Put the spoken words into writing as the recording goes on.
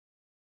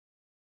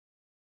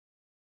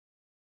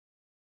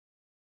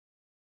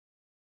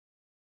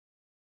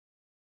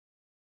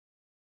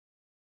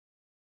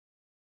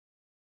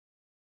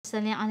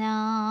صل على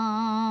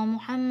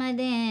محمد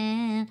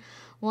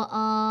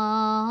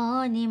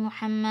وآل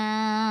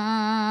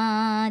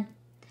محمد.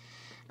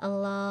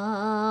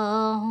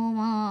 اللهم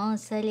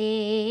صل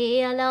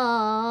على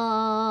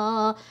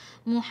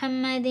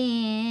محمد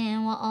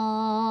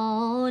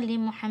وآل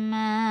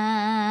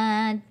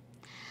محمد.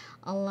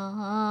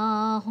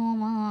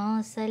 اللهم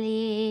صل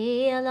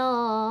على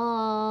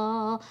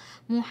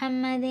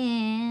محمد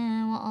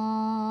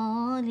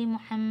وآل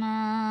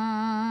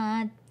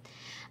محمد.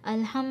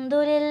 الحمد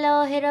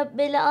لله رب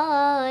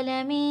العالمين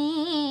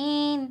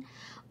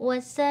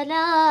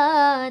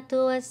والصلاة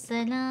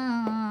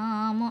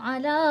والسلام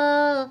على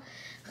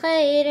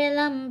خير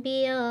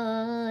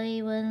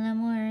الأنبياء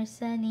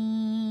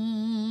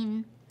والمرسلين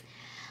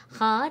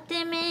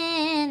خاتم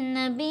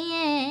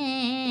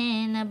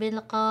النبيين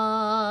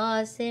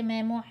بالقاسم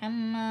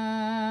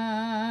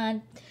محمد.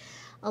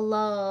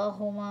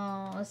 اللهم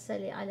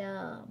صل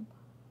على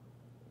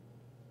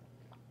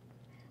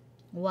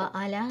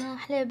وعلى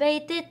أهل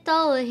بيت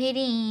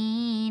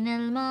الطاهرين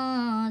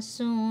المعصومين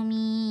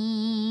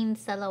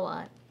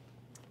صلوات.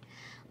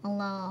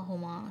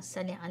 اللهم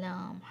صل على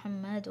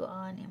محمد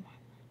وآل محمد.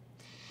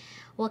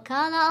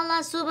 وقال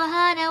الله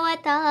سبحانه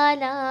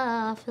وتعالى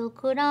في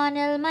القرآن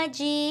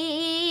المجيد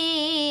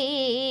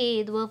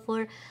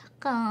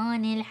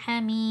وفرقان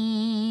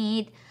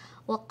الحميد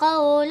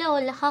وقوله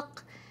الحق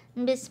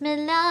بسم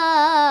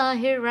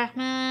الله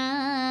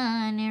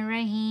الرحمن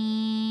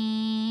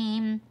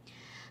الرحيم.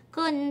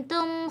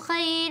 كنتم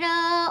خير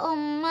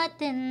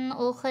أمة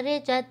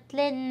أخرجت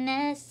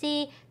للناس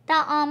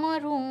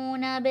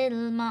تأمرون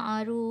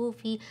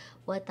بالمعروف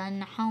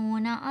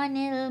وتنحون عن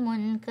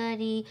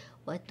المنكر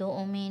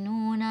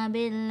وتؤمنون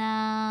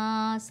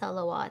بالله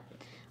صلوات.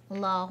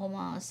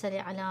 اللهم صل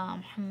على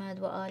محمد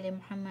وآل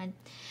محمد.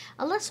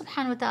 Allah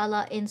subhanahu wa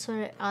ta'ala in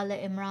Surah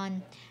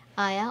Al-Imran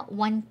ayah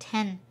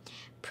 110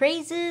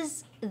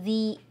 praises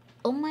the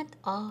ummah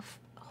of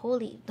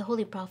the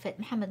Holy Prophet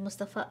Muhammad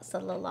Mustafa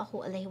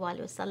sallallahu alaihi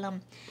wasallam.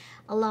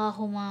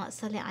 Allahumma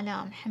salli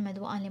ala Muhammad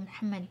wa ali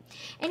Muhammad.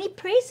 And he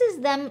praises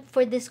them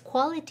for this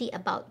quality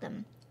about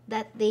them,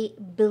 that they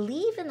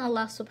believe in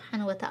Allah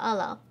subhanahu wa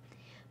ta'ala,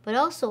 but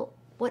also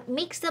what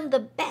makes them the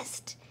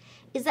best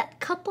is that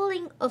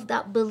coupling of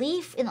that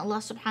belief in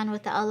Allah subhanahu wa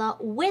ta'ala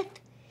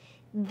with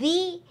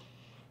the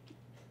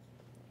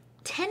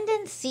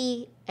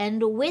tendency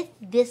and with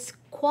this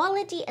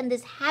quality and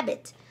this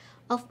habit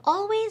of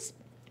always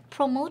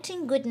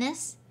promoting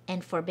goodness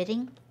and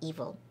forbidding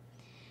evil.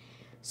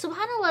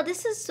 Subhanallah,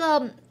 this is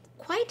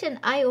quite an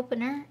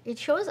eye-opener. It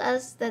shows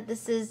us that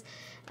this is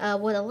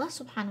what Allah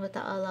subhanahu wa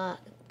ta'ala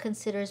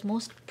considers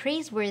most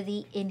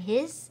praiseworthy in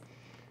His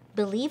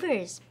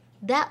believers,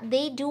 that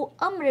they do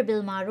amr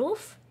bil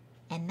maruf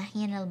and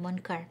nahyan al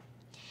munkar.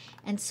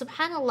 And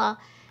subhanallah,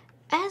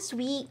 as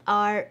we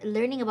are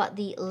learning about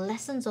the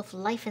lessons of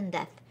life and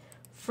death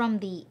from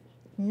the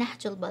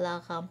Nahj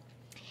al-Balagha,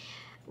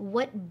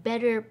 what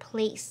better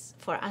place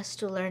for us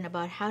to learn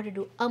about how to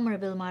do amr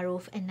bil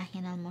maruf and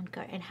nahyan al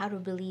munkar and how to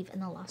believe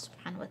in Allah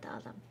subhanahu wa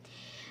ta'ala.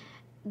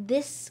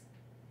 This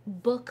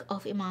book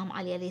of Imam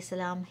Ali alayhi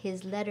salam,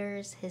 his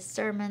letters, his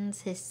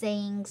sermons, his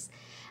sayings,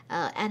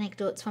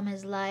 anecdotes from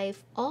his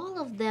life, all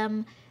of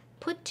them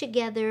put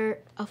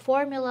together a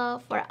formula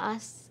for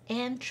us,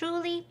 and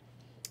truly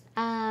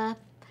a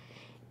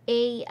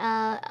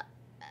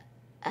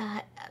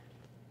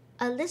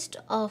list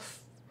of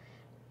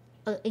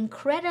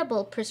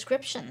incredible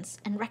prescriptions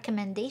and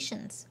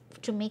recommendations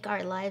to make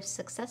our lives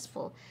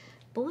successful,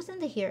 both in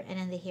the here and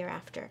in the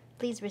hereafter.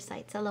 Please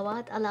recite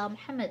salawat ala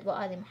Muhammad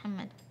wa ali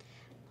Muhammad.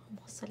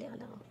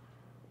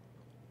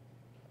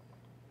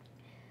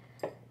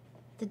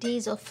 The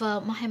days of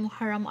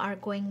Muharram are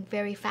going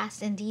very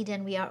fast indeed,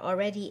 and we are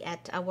already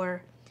at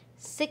our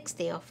 6th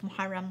day of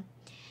Muharram.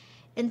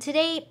 And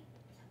today,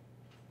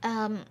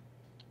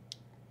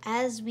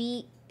 as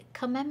we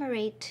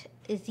commemorate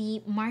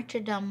the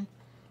martyrdom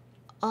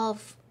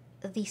of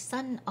the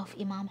son of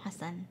Imam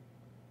Hassan,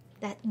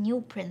 that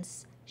new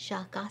prince,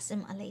 Shah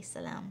Qasim alayhi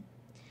salam,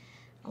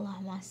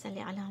 Allahumma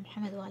salli ala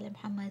Muhammad wa ala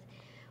Muhammad,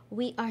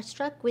 we are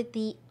struck with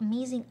the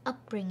amazing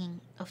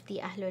upbringing of the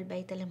Ahlul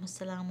Bayt alayhi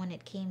salam when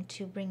it came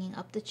to bringing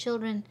up the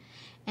children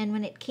and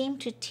when it came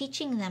to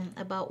teaching them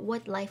about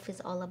what life is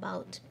all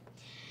about.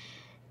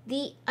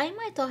 The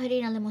Aimai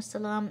Tahirin alayhi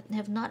salam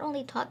have not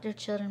only taught their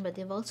children, but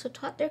they've also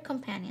taught their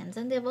companions,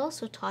 and they've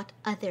also taught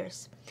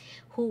others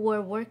who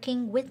were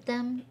working with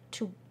them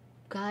to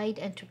guide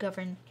and to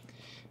govern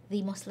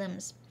the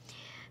Muslims.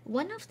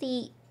 One of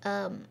the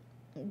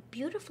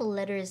beautiful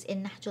letters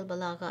in Nahj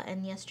al-Balagha,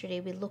 and yesterday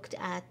we looked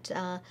at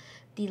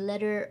the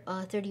letter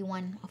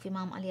 31 of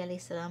Imam Ali alayhi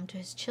salam to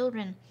his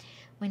children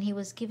when he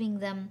was giving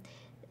them,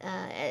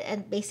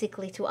 and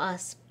basically to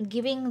us,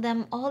 giving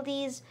them all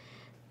these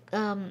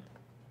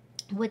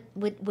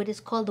what is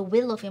called the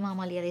will of Imam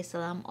Ali alayhi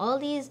salam, all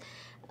these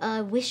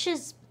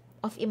wishes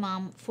of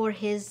Imam for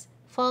his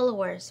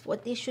followers,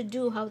 what they should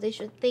do, how they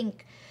should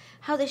think,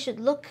 how they should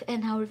look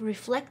and how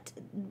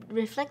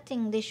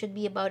reflecting they should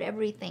be about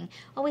everything.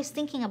 Always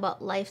thinking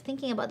about life,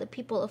 thinking about the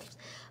people of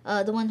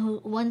the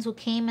ones who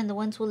came and the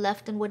ones who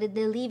left, and what did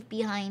they leave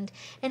behind,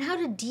 and how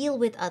to deal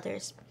with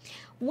others.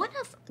 One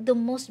of the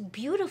most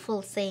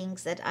beautiful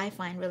sayings that I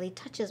find really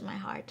touches my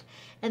heart,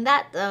 and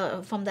that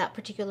from that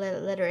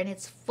particular letter, and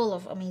it's full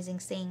of amazing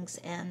sayings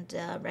and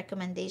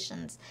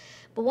recommendations.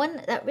 But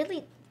one that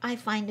really I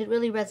find it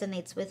really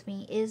resonates with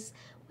me is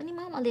when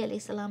Imam Ali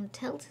alayhi salam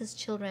tells his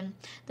children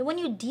that when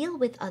you deal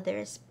with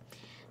others,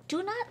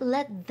 do not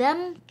let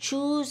them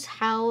choose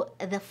how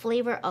the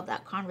flavor of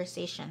that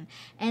conversation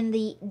and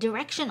the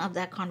direction of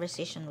that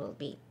conversation will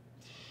be.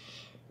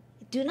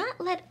 Do not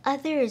let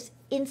others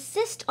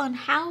insist on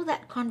how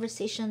that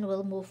conversation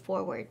will move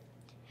forward.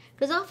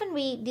 Because often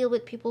we deal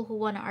with people who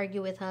want to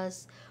argue with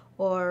us,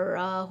 or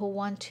who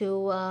want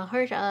to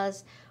hurt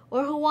us,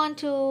 or who want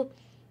to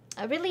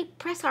really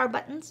press our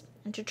buttons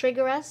and to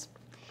trigger us.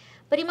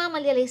 But Imam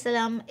Ali alayhi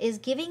salam is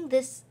giving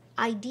this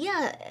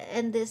idea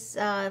and this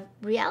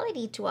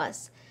reality to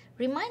us,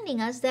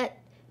 reminding us that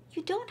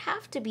you don't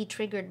have to be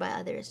triggered by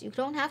others. You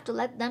don't have to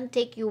let them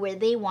take you where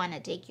they want to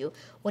take you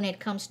when it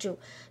comes to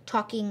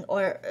talking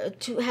or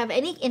to have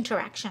any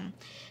interaction.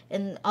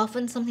 And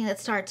often something that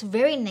starts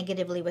very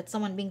negatively with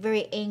someone being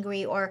very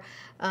angry, or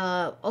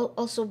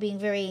also being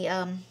very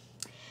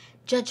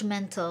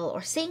judgmental,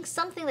 or saying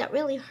something that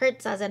really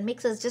hurts us and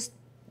makes us just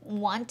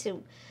want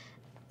to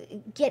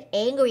get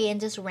angry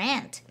and just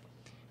rant.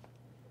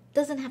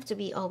 Doesn't have to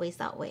be always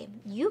that way.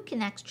 You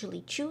can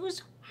actually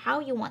choose how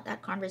you want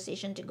that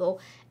conversation to go,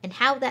 and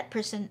how that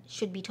person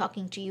should be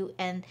talking to you,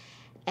 and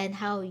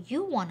how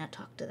you want to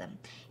talk to them.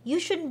 You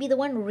shouldn't be the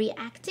one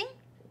reacting.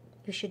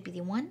 You should be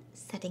the one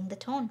setting the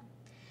tone.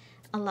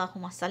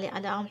 Allahumma salli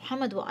ala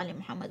Muhammad wa ali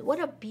Muhammad. What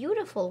a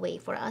beautiful way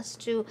for us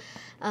to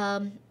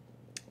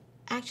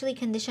actually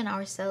condition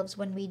ourselves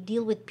when we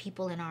deal with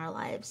people in our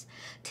lives.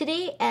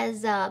 Today,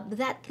 as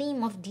that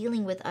theme of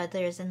dealing with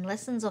others and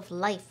lessons of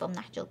life from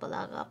Nahj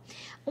al-Balagha,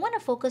 I want to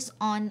focus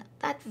on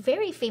that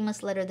very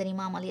famous letter that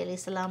Imam Ali alayhi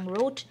salam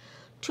wrote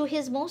to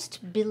his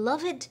most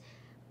beloved,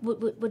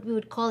 what we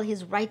would call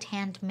his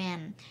right-hand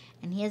man.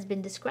 And he has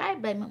been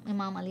described by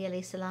Imam Ali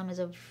alayhi salam as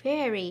a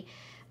very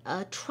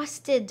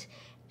trusted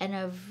and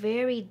a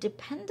very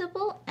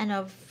dependable and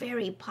a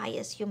very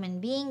pious human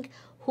being,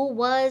 who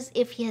was,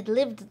 if he had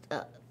lived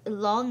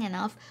long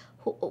enough,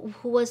 who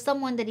was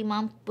someone that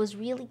Imam was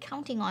really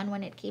counting on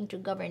when it came to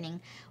governing,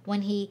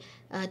 when he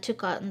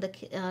took on the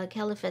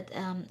caliphate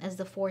as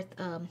the fourth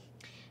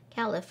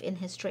caliph in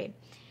history.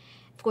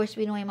 Of course,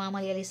 we know Imam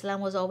Ali alayhi salam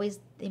was always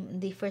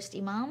the first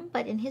Imam,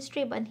 but in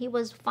history, when he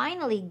was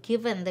finally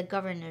given the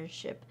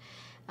governorship,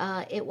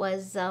 it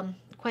was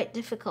quite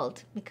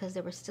difficult because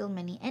there were still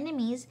many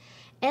enemies.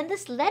 And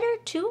this letter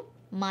to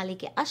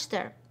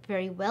Malik-e-Ashtar,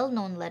 very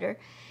well-known letter,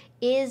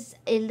 is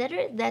a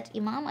letter that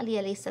Imam Ali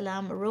alayhi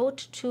salam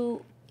wrote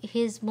to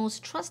his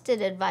most trusted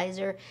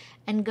advisor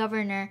and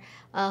governor,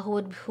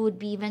 who would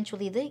be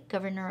eventually the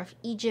governor of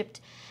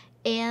Egypt.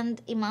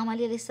 And Imam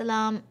Ali alayhi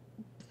salam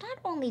not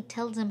only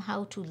tells him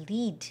how to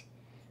lead,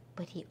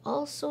 but he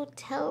also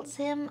tells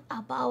him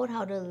about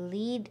how to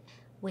lead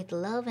with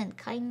love and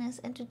kindness,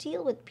 and to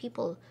deal with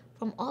people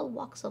from all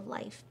walks of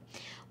life.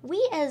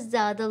 We, as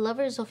the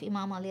lovers of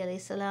Imam Ali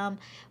alayhi salam,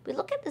 we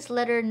look at this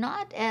letter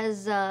not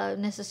as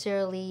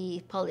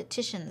necessarily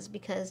politicians,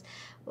 because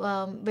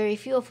very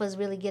few of us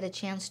really get a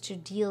chance to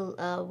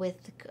deal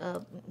with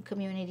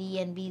community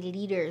and be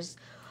leaders,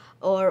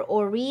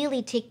 or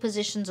really take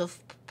positions of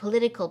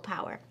political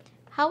power.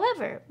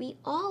 However, we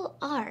all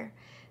are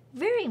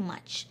very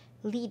much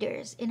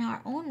leaders in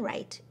our own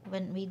right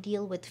when we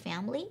deal with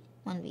family,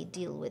 when we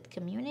deal with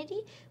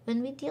community,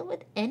 when we deal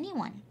with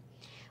anyone.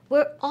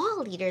 We're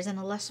all leaders, and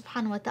Allah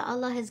subhanahu wa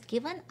ta'ala has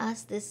given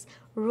us this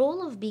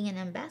role of being an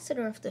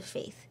ambassador of the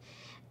faith,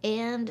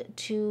 and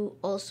to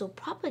also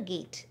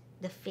propagate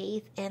the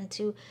faith, and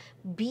to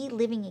be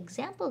living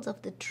examples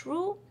of the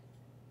true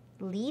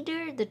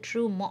leader, the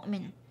true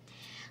mu'min.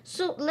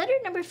 So letter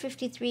number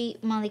 53,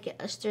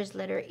 Malik-e-Ashtar's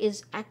letter,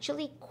 is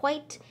actually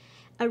quite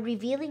a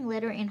revealing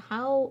letter in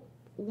how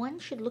one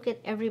should look at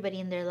everybody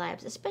in their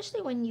lives,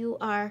 especially when you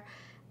are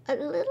a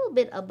little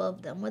bit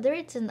above them, whether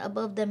it's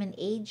above them in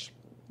age,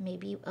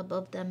 maybe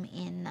above them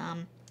in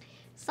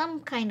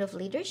some kind of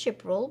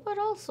leadership role, but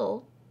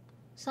also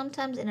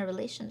sometimes in a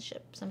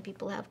relationship. Some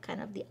people have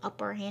kind of the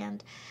upper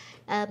hand.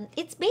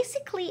 It's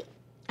basically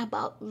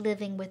about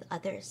living with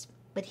others.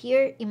 But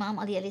here Imam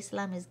Ali alayhi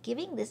salam is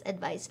giving this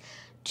advice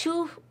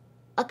to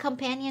a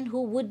companion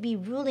who would be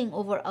ruling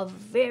over a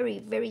very,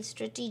 very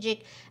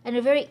strategic and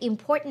a very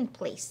important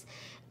place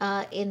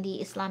in the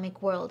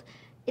Islamic world.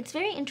 It's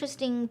very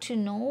interesting to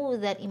know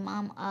that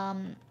Imam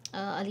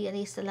Ali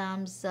alayhi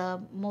salam's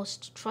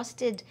most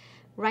trusted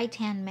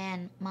right-hand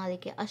man,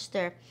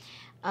 Malik-e-Ashtar,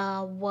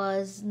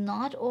 was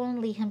not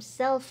only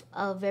himself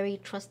a very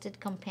trusted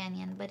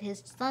companion, but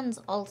his sons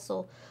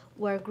also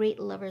were great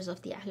lovers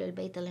of the Ahlul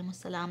Bayt alayhi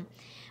salam.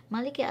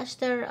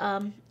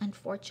 Malik-e-Ashtar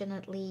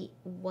unfortunately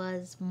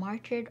was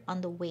martyred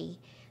on the way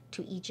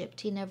to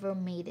Egypt. He never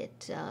made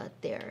it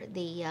there.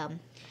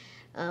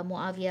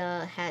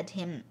 Muawiyah had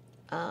him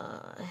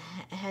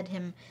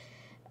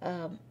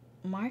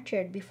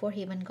martyred before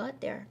he even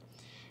got there.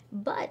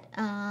 But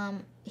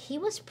he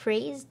was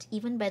praised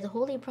even by the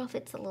Holy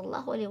Prophet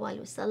sallallahu alaihi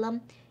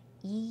wasallam,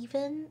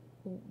 even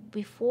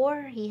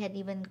before he had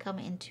even come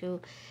into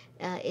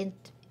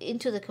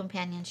the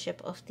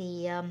companionship of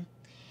the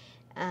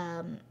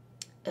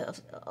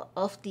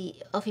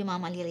of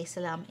Imam Ali alayhi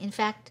salam. In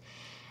fact,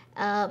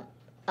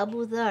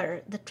 Abu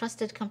Dhar, the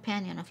trusted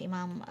companion of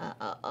Imam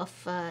Ali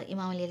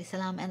alayhi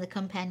salam and the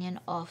companion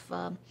of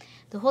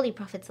the Holy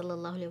Prophet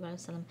sallallahu alaihi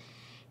wasallam,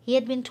 he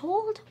had been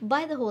told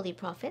by the Holy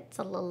Prophet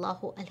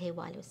sallallahu alaihi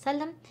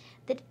wasallam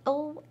that,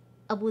 "Oh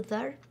Abu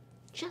Dhar,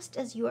 just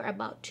as you are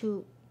about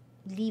to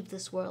leave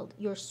this world,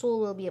 your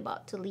soul will be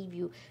about to leave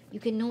you. You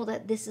can know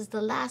that this is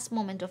the last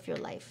moment of your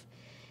life.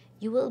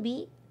 You will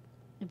be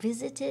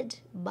visited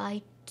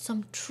by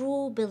some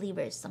true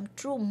believers, some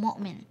true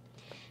mu'min.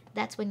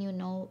 That's when you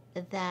know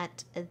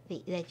that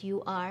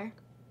you are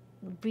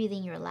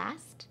breathing your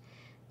last,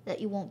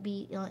 that you won't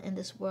be in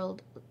this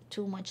world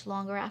too much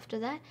longer after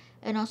that,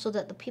 and also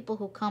that the people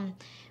who come,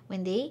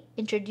 when they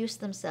introduce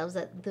themselves,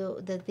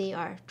 that they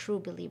are true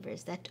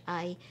believers, that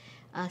I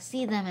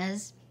see them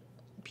as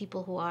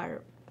people who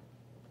are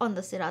on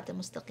the Sirat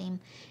al-Mustaqim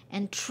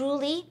and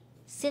truly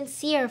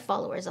sincere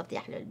followers of the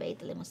Ahlul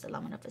Bayt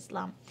al-Muslimin of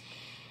Islam."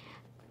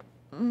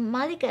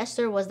 Malika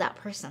Esther was that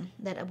person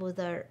that Abu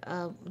Dhar,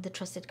 the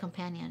trusted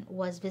companion,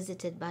 was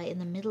visited by in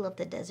the middle of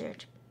the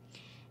desert.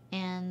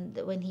 And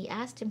when he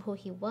asked him who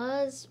he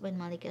was, when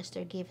Malik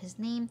Esther gave his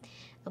name,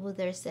 Abu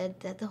Dhar said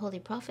that the Holy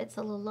Prophet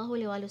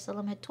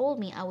ﷺ had told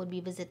me I would be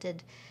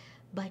visited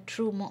by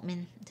true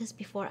mu'min just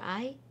before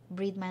I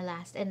breathe my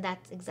last. And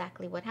that's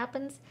exactly what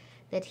happens,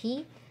 that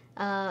he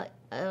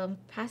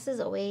passes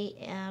away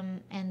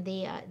and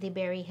they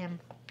bury him.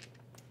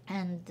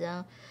 And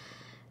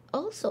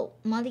also,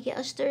 Malik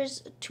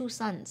Esther's two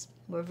sons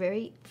were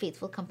very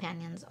faithful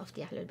companions of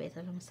the Ahlul Bayt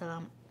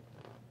al-Salam.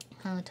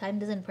 Time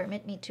doesn't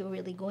permit me to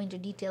really go into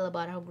detail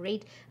about how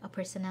great a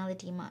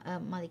personality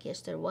Malik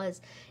Esther was,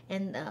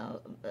 and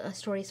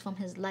stories from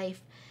his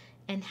life,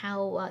 and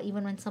how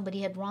even when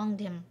somebody had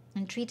wronged him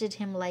and treated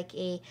him like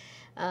a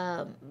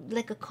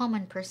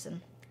common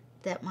person,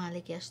 that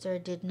Malik Esther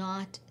did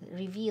not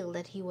reveal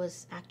that he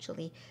was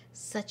actually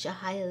such a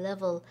high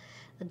level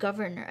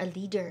governor, a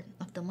leader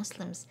of the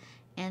Muslims,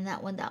 and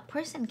that when that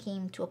person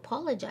came to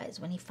apologize,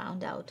 when he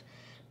found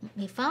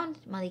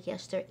Malik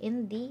Esther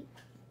in the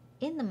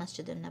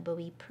Masjid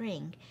al-Nabawi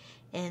praying,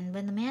 and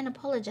when the man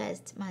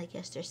apologized, Malik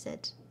Esther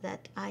said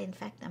that I in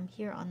fact am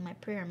here on my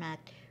prayer mat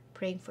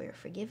praying for your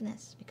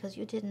forgiveness because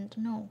you didn't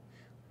know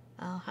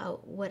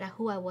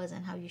who I was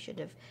and how you should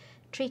have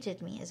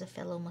treated me as a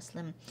fellow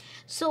Muslim.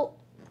 So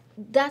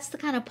that's the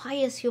kind of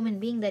pious human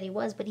being that he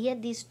was. But he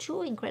had these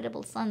two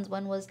incredible sons.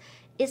 One was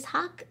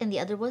Ishaq and the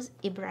other was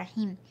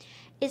Ibrahim.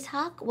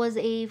 Ishaq was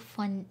a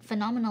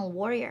phenomenal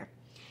warrior,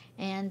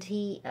 and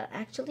he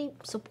actually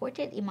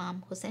supported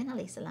Imam Hussein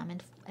alayhi salam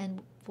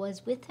and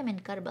was with him in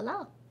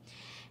Karbala.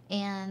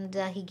 And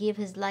he gave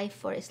his life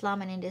for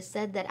Islam. And it is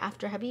said that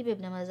after Habib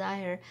ibn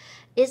Mazahir,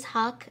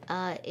 Ishaq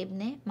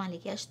ibn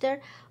Malik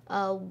Esther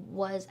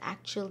was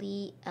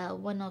actually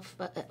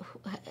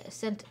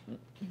sent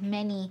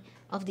many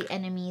of the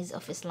enemies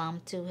of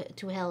Islam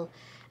to hell.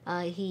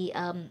 He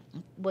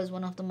was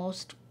one of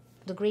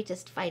the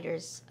greatest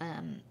fighters,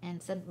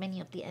 and sent many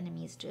of the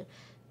enemies to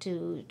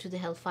the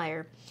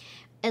hellfire.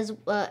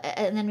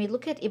 And then we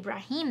look at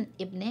Ibrahim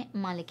ibn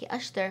Malik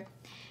Esther.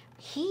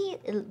 He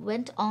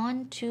went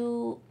on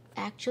to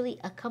actually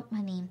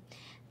accompany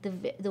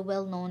the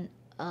well-known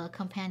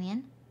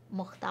companion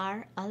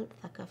Mukhtar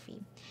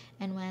al-Thaqafi.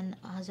 And when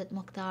Hazrat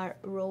Mukhtar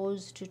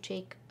rose to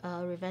take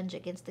revenge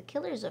against the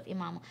killers of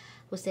Imam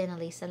Hussein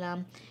alayhi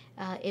salam,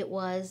 it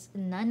was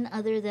none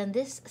other than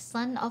this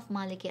son of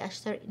Malik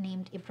Esther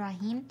named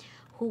Ibrahim,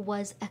 who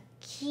was a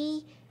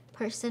key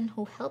person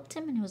who helped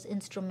him and who was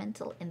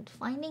instrumental in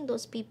finding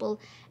those people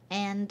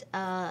and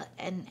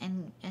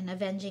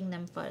avenging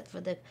them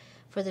for the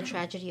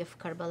tragedy of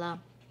Karbala.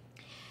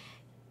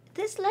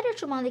 This letter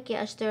to Malik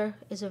Esther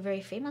is a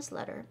very famous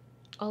letter,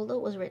 although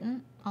it was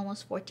written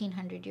almost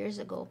 1400 years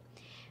ago.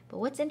 But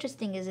what's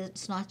interesting is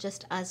it's not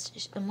just us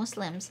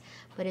Muslims,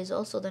 but it's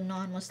also the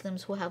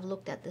non-Muslims who have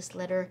looked at this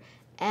letter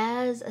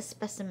as a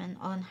specimen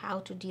on how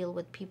to deal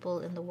with people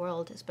in the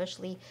world,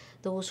 especially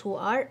those who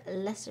are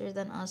lesser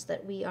than us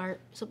that we are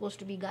supposed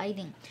to be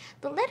guiding.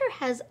 The letter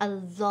has a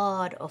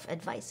lot of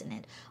advice in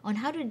it on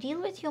how to deal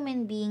with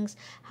human beings,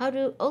 how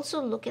to also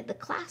look at the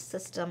class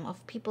system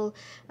of people,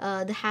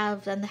 the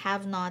haves and the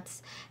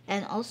have-nots,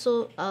 and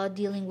also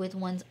dealing with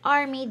one's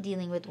army,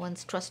 dealing with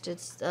one's trusted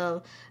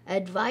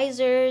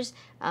advisors,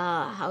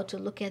 how to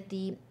look at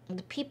the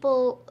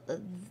people,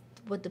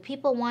 what the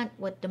people want,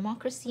 what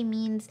democracy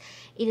means.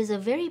 It is a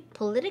very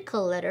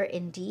political letter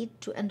indeed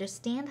to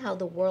understand how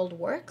the world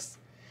works.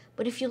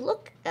 But if you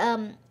look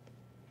into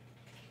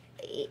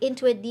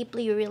it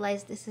deeply, you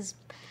realize this is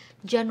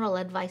general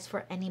advice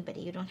for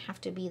anybody. You don't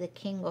have to be the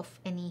king of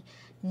any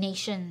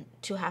nation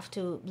to have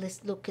to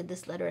look at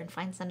this letter and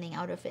find something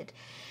out of it.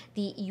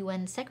 The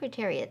UN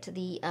Secretariat,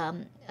 the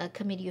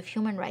Committee of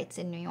Human Rights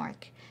in New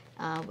York,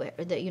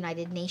 the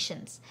United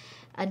Nations,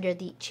 under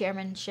the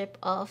chairmanship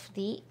of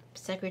the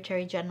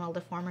Secretary General,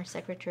 the former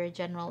Secretary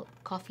General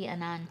Kofi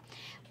Annan.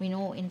 We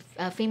know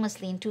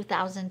famously in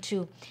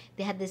 2002,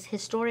 they had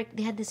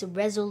this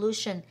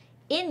resolution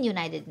in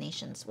United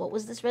Nations. What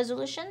was this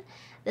resolution?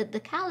 That the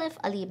Caliph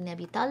Ali ibn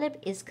Abi Talib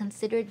is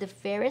considered the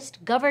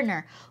fairest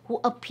governor who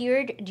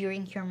appeared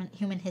during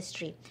human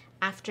history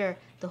after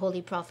the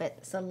Holy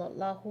Prophet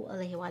sallallahu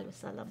alaihi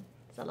wasallam.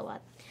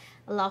 Salawat.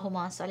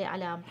 Allahumma salli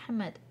ala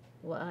Muhammad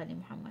wa ali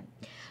Muhammad.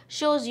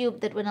 Shows you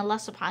that when Allah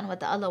subhanahu wa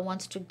ta'ala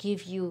wants to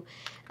give you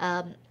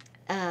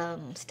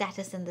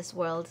status in this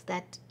world,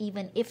 that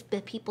even if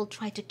the people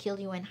try to kill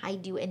you and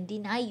hide you and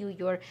deny you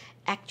your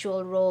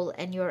actual role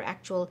and your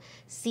actual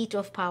seat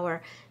of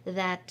power,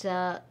 that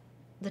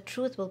the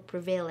truth will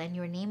prevail and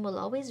your name will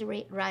always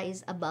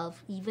rise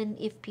above, even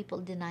if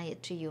people deny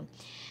it to you.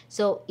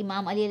 So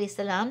Imam Ali alayhi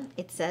salam,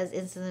 it says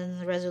in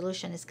the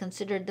resolution, is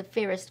considered the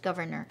fairest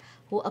governor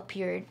who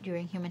appeared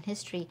during human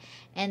history.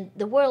 And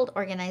the World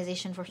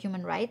Organization for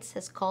Human Rights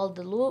has called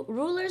the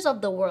rulers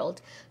of the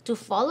world to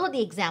follow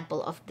the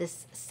example of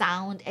this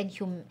sound and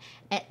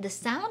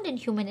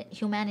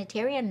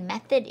humanitarian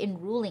method in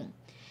ruling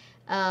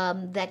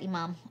that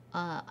Imam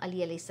Ali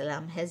alayhi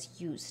salam has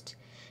used.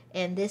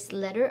 And this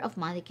letter of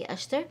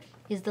Maliki-Ashtar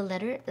is the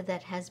letter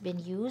that has been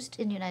used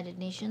in United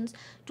Nations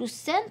to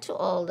send to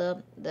all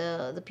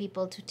the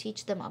people to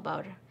teach them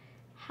about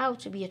how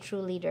to be a true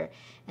leader.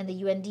 And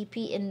the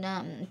UNDP in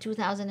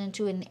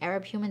 2002, in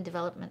Arab Human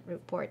Development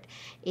Report,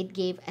 it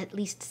gave at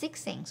least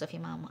 6 things of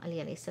Imam Ali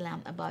alayhi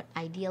salam about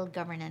ideal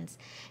governance.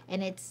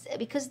 And it's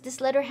because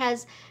this letter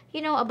has,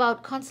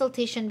 about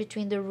consultation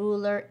between the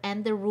ruler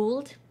and the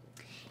ruled.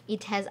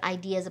 It has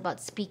ideas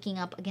about speaking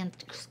up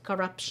against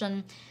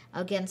corruption,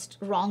 against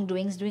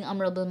wrongdoings, doing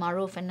amr bil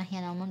maruf and nahy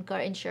anil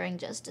munkar, ensuring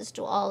justice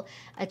to all,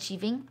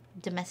 achieving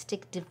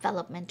domestic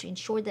development to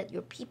ensure that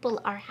your people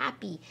are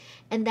happy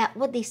and that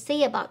what they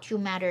say about you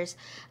matters.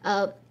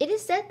 It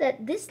is said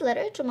that this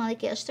letter to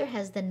Maliki-Ashtar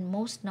has the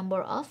most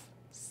number of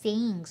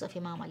sayings of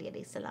Imam Ali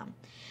alayhi salam.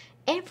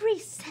 Every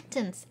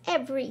sentence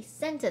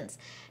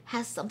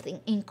has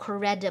something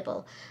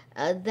incredible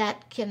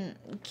that can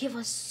give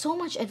us so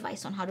much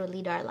advice on how to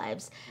lead our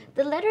lives.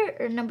 The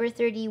letter number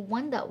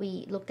 31 that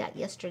we looked at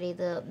yesterday,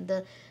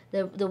 the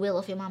will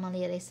of Imam Ali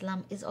alayhi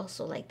salam, is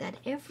also like that.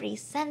 Every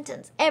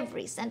sentence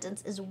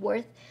is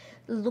worth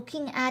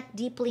looking at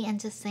deeply and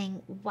just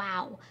saying,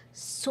 wow,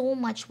 so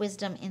much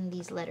wisdom in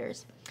these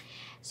letters.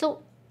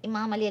 So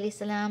Imam Ali alayhi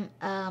salam,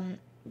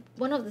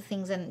 one of the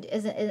things, and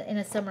is in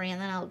a summary,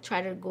 and then I'll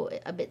try to go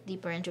a bit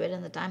deeper into it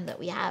in the time that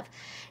we have.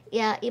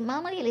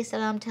 Imam Ali alayhi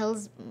salam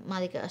tells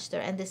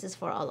Maliki-Ashtar, and this is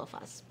for all of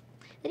us,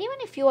 that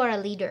even if you are a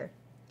leader,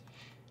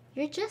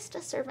 you're just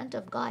a servant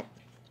of God.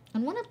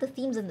 And one of the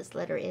themes in this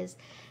letter is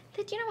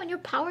that, when you're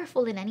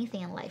powerful in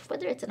anything in life,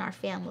 whether it's in our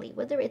family,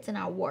 whether it's in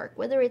our work,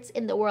 whether it's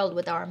in the world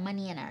with our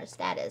money and our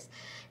status,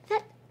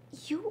 that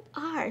you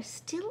are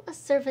still a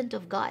servant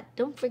of God.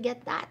 Don't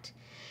forget that.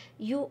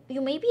 You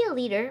may be a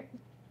leader,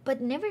 but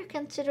never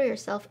consider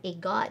yourself a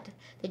god,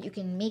 that you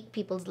can make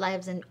people's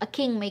lives, and a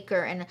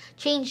kingmaker and a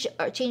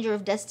changer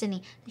of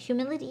destiny. The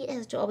humility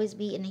has to always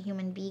be in a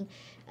human being,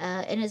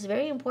 and it's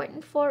very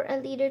important for a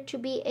leader to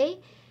be a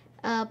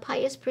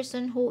pious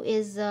person who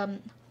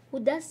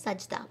does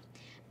sajda,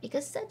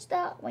 because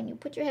sajda, when you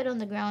put your head on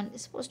the ground,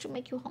 is supposed to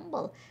make you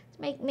humble,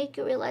 make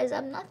you realize,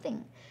 I'm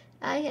nothing.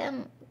 I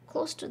am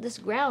close to this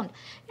ground.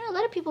 A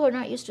lot of people who are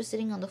not used to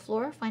sitting on the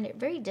floor find it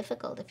very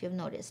difficult, if you've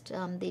noticed.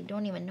 They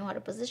don't even know how to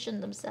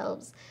position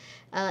themselves.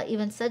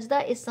 Even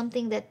sajda is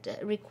something that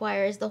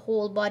requires the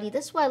whole body.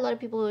 That's why a lot of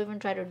people who even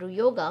try to do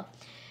yoga,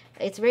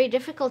 it's very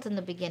difficult in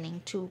the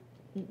beginning to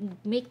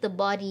make the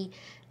body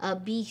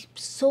be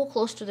so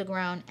close to the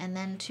ground, and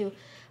then to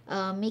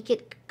make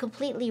it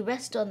completely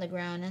rest on the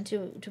ground, and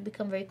to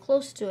become very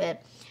close to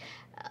it.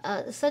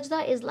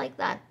 Sajda is like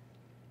that.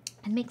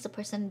 It makes a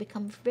person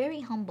become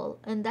very humble,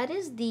 and that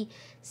is the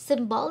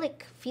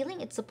symbolic feeling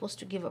it's supposed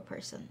to give a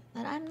person,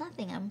 that I'm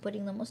nothing. I'm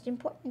putting the most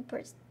important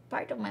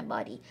part of my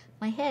body,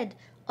 my head,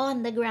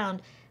 on the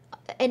ground,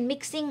 and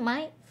mixing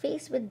my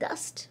face with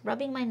dust,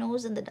 rubbing my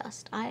nose in the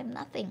dust. I am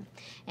nothing,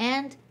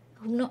 and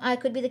I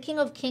could be the king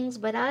of kings,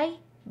 but I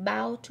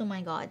bow to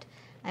my God.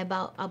 I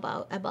bow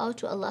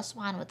to Allah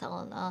subhanahu wa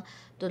ta'ala,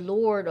 the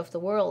Lord of the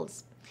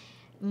worlds,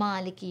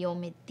 Maliki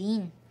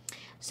Yawmiddin.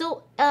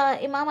 So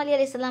Imam Ali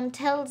alayhi salam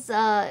tells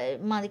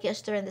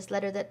Maliki-Ashtar in this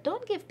letter that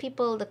don't give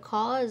people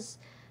cause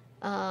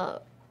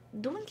to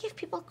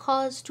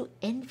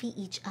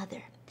envy each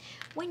other.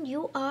 When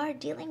you are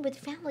dealing with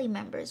family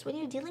members, when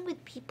you're dealing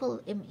with people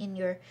in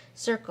your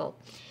circle,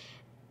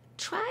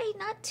 try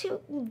not to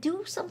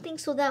do something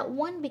so that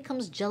one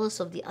becomes jealous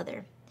of the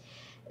other.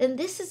 And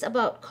this is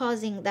about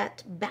causing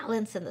that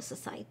balance in the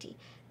society.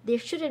 There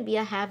shouldn't be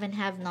a have and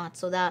have not,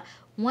 so that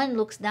one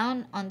looks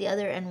down on the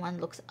other and one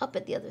looks up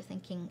at the other,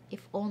 thinking,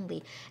 if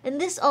only.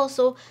 And this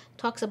also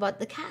talks about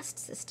the caste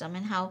system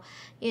and how,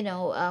 we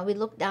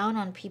look down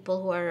on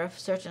people who are of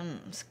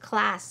certain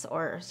class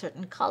or a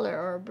certain color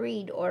or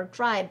breed or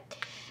tribe.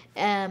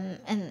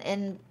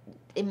 And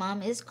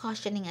Imam is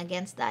cautioning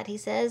against that. He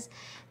says,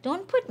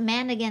 don't put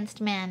man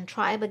against man,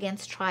 tribe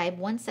against tribe,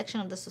 one section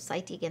of the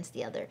society against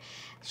the other,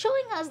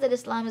 showing us that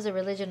Islam is a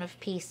religion of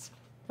peace.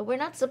 But we're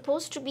not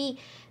supposed to be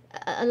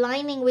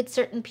aligning with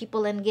certain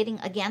people and getting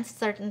against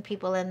certain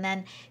people and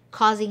then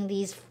causing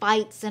these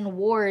fights and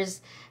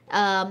wars,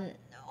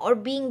 or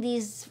being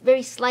these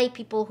very sly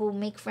people who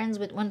make friends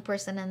with one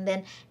person and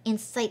then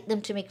incite them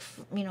to make,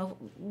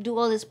 do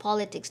all this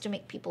politics to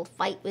make people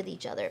fight with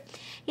each other.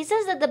 He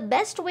says that the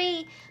best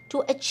way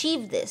to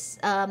achieve this,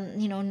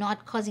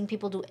 not causing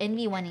people to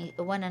envy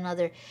one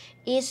another,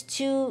 is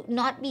to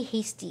not be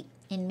hasty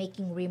in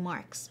making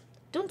remarks.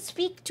 Don't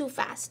speak too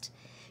fast.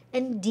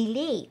 And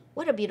delay.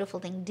 What a beautiful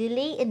thing.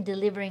 Delay in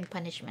delivering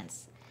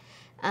punishments.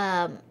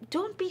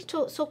 Don't be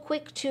so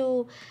quick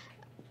to,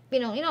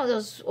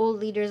 those old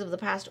leaders of the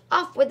past.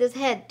 Off with his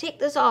head. Take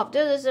this off. Do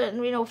this.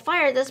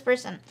 Fire this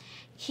person.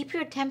 Keep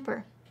your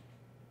temper.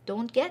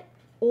 Don't get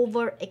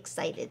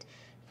overexcited.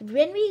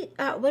 When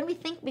we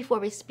think before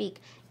we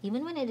speak,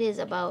 even when it is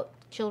about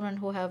children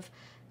who have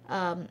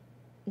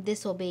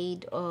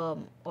disobeyed or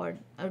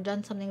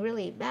done something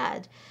really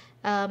bad,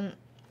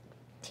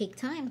 take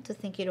time to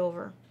think it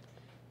over.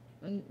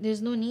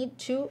 There's no need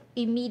to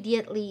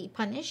immediately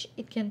punish.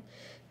 You can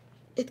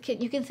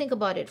think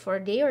about it for a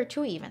day or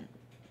two even.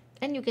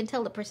 And you can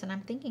tell the person,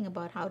 I'm thinking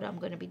about how I'm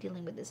going to be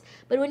dealing with this.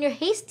 But when you're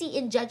hasty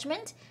in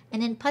judgment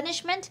and in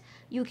punishment,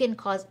 you can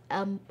cause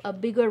a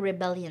bigger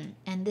rebellion.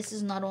 And this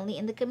is not only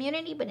in the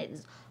community, but it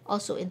is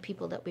also in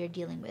people that we're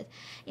dealing with.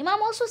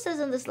 Imam also says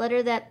in this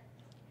letter that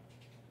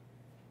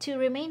to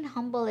remain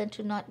humble and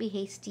to not be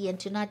hasty and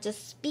to not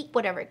just speak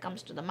whatever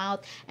comes to the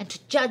mouth and to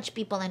judge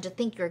people and to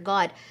think you're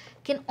God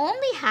can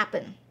only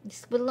happen.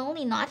 This will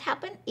only not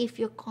happen if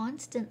you're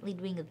constantly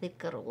doing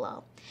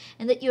dhikrullah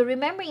and that you're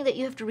remembering that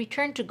you have to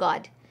return to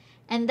God,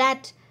 and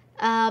that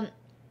that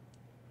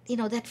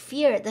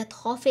fear, that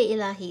khawf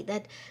ilahi,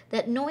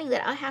 that knowing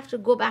that I have to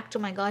go back to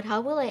my God. How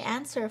will I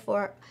answer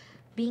for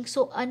being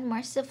so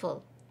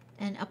unmerciful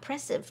and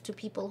oppressive to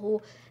people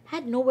who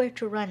had nowhere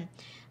to run?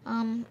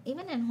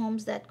 Even in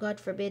homes that, God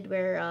forbid,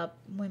 where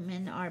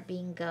women are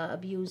being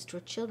abused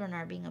or children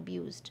are being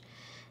abused,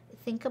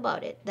 think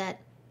about it, that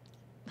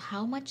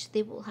how much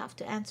they will have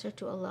to answer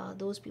to Allah,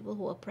 those people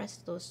who oppress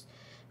those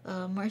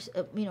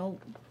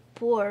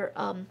poor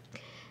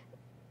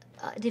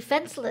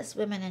defenseless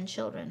women and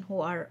children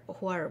who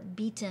are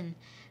beaten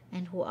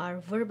and who are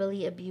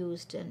verbally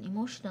abused and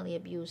emotionally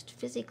abused,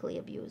 physically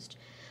abused.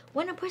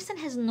 When a person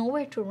has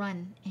nowhere to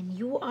run and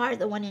you are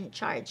the one in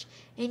charge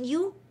and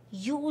you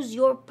use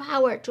your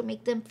power to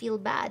make them feel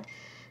bad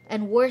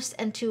and worse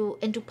and to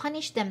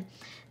punish them,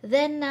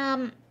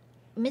 then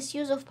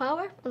misuse of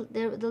power,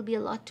 there'll be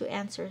a lot to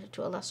answer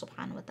to Allah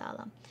subhanahu wa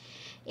ta'ala.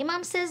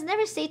 Imam says,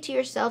 never say to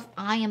yourself,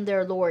 I am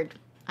their Lord,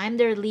 I'm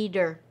their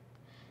leader,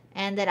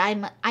 and that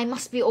I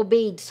must be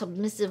obeyed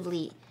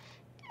submissively.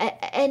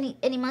 And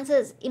Imam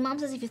says,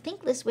 if you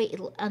think this way,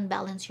 it'll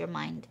unbalance your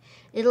mind.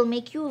 It'll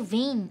make you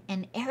vain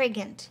and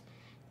arrogant.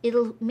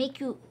 It'll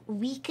make you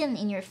weaken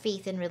in your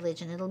faith in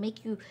religion. It'll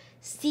make you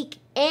seek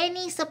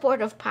any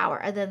support of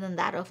power other than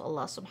that of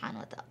Allah subhanahu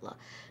wa ta'ala.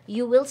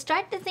 You will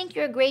start to think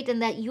you're great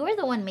and that you're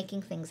the one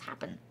making things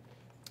happen.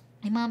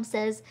 Imam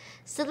says,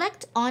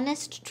 select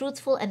honest,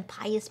 truthful, and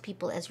pious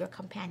people as your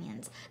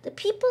companions. The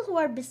people who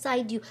are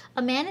beside you.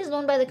 A man is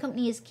known by the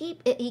company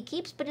he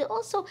keeps, but it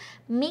also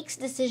makes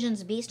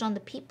decisions based on the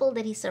people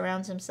that he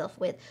surrounds himself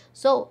with.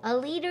 So a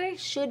leader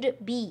should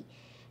be,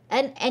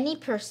 and any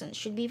person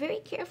should be very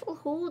careful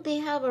who they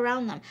have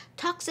around them.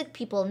 Toxic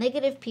people,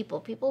 negative people,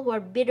 people who are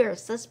bitter,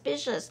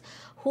 suspicious,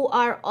 who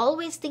are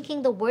always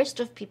thinking the worst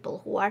of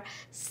people, who are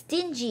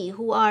stingy,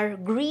 who are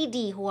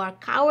greedy, who are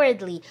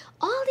cowardly.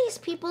 All these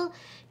people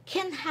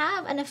can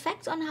have an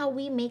effect on how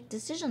we make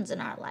decisions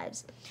in our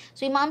lives.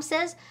 So Imam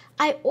says,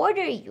 I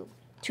order you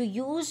to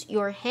use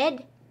your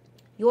head,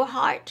 your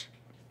heart,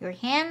 your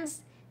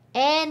hands,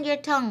 and your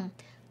tongue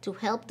to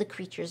help the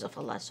creatures of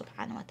Allah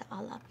subhanahu wa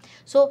ta'ala.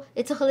 So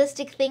it's a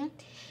holistic thing.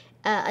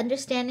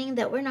 Understanding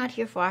that we're not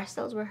here for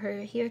ourselves,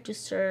 we're here to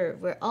serve.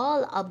 We're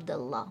all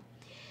Abdullah.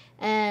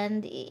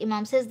 And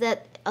Imam says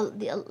that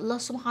Allah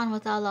subhanahu wa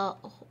ta'ala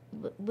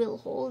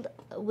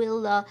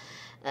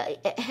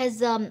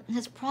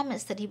has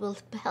promised that He will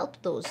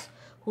help those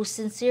who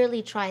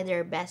sincerely try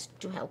their best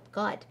to help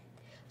God.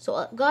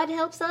 So God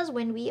helps us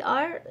when we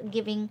are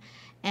giving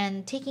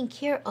and taking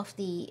care of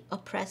the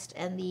oppressed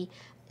and the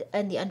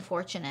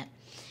unfortunate.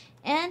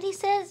 And He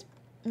says,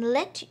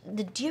 let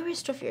the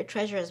dearest of your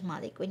treasures,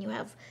 Malik, when you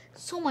have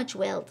so much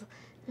wealth,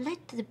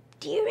 let the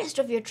dearest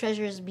of your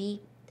treasures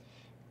be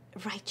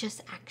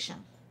righteous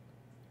action.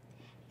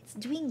 It's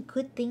doing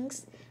good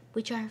things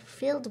which are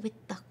filled with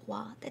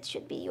taqwa. That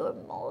should be your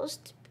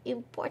most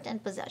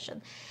important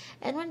possession.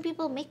 And when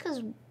people make us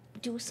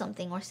do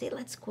something, or say,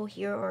 let's go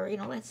here, or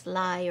let's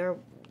lie, or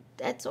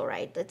that's all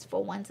right, that's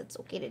for once, it's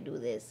okay to do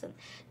this, and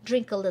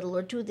drink a little,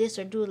 or do this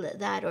or do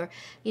that, or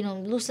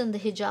loosen the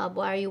hijab,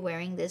 why are you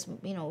wearing this,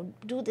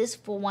 do this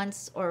for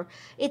once, or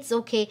it's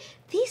okay.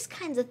 These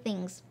kinds of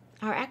things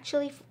are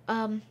actually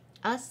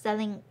us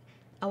selling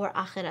our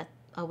akhirat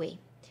away.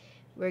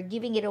 We're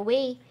giving it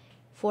away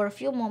for a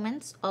few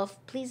moments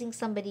of pleasing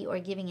somebody, or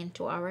giving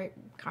into our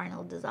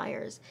carnal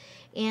desires.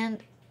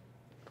 And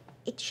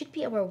it should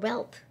be our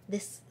wealth,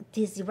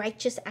 these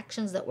righteous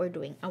actions that we're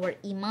doing, our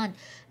iman.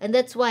 And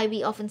that's why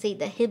we often say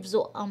the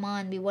hibzu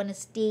aman, we want to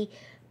stay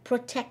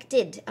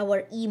protected.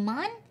 Our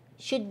iman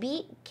should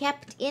be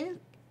kept in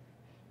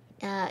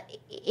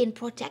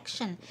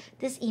protection.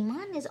 This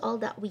iman is all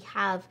that we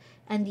have,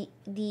 and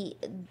the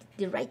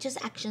righteous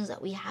actions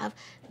that we have,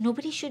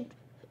 nobody should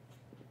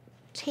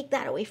take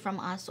that away from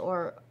us,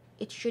 or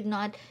it should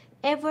not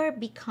ever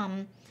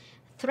become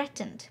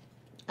threatened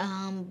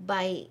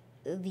by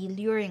the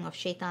luring of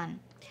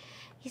shaitan.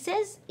 He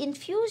says,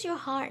 infuse your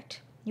heart.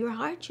 Your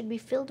heart should be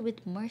filled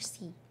with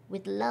mercy,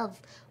 with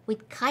love,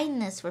 with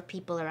kindness for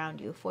people around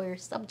you, for your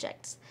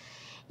subjects.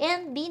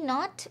 And be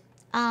not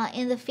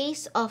in the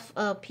face of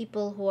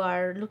people who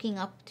are looking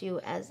up to you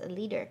as a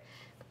leader.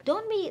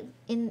 Don't be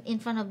in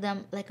front of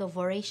them like a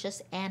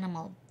voracious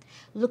animal,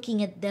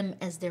 looking at them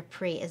as their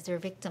prey, as their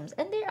victims.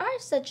 And there are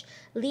such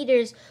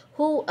leaders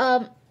who,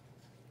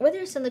 whether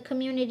it's in the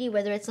community,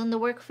 whether it's on the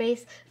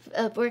workplace,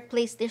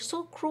 they're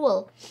so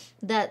cruel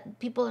that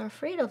people are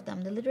afraid of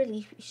them. They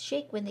literally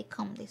shake when they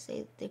come. They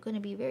say they're going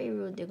to be very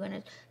rude. They're going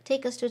to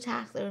take us to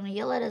task. They're going to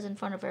yell at us in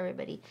front of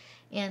everybody.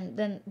 And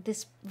then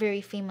this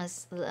very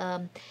famous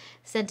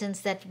sentence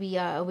that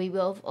we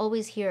will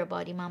always hear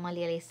about Imam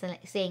Ali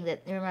saying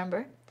that,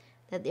 remember,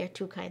 that there are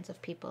two kinds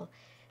of people.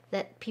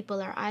 That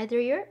people are either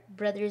your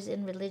brothers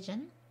in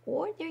religion,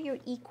 or they're your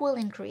equal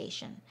in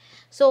creation.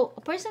 So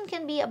a person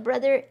can be a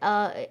brother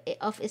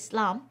of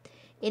Islam,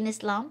 in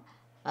Islam,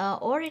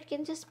 or it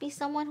can just be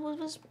someone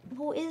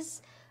who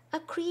is a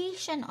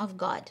creation of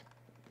God.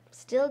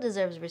 Still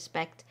deserves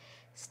respect,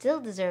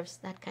 still deserves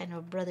that kind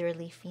of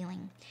brotherly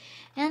feeling.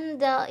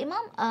 And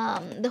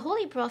the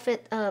Holy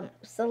Prophet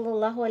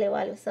sallallahu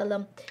alaihi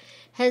wasallam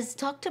has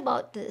talked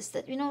about this,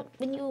 that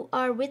when you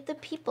are with the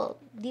people,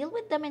 deal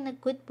with them in a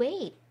good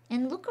way,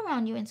 and look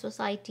around you in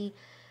society,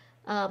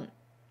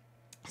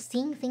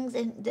 seeing things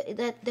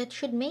that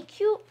should make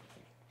you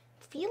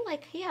feel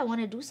like, hey, I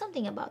want to do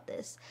something about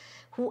this.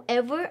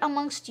 Whoever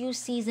amongst you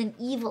sees an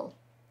evil,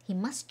 he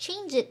must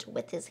change it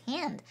with his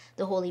hand,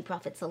 the Holy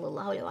Prophet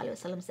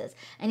ﷺ says.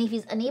 And if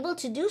he's unable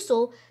to do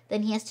so,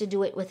 then he has to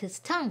do it with his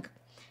tongue.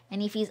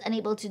 And if he's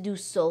unable to do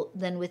so,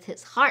 then with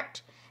his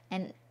heart.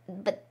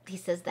 But he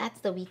says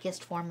that's the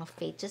weakest form of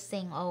faith, just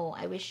saying, oh,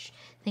 I wish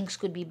things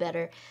could be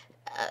better.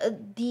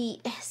 The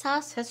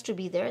ihsas has to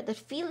be there, the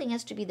feeling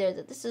has to be there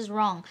that this is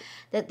wrong,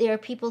 that there are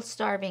people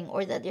starving,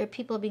 or that there are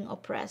people being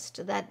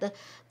oppressed, that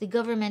the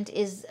government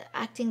is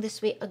acting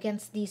this way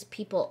against these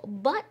people.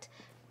 But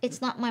it's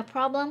not my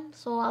problem,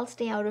 so I'll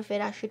stay out of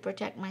it. I should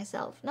protect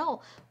myself.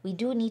 No, we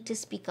do need to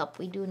speak up.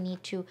 We do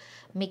need to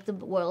make the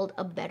world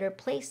a better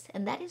place.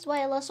 And that is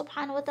why Allah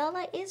subhanahu wa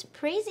ta'ala is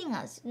praising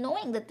us,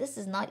 knowing that this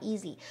is not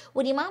easy.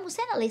 What Imam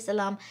Hussein alayhi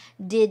salam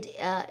did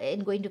in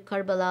going to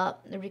Karbala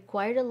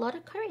required a lot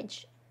of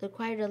courage,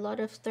 required a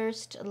lot of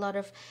thirst, a lot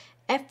of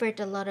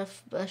effort, a lot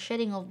of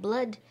shedding of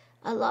blood,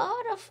 a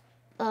lot of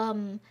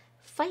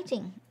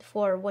fighting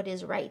for what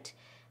is right.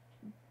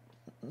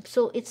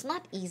 So it's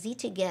not easy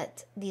to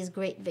get these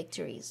great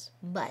victories,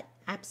 but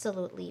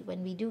absolutely,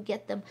 when we do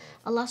get them,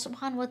 Allah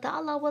subhanahu wa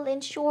ta'ala will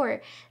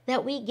ensure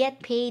that we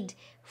get paid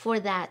for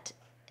that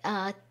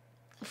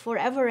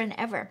forever and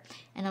ever.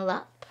 And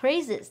Allah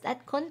praises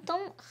that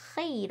kuntum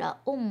khayra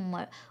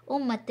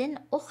ummatin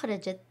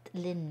ukhrajat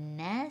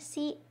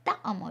linnasi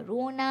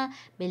ta'amuruna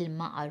bil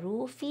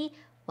ma'rufi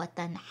wa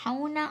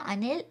tanhauna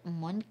 'anil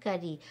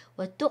munkari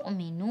wa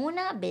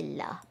tu'minuna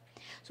billah.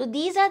 So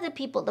these are the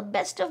people, the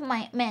best of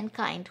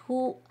mankind,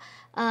 who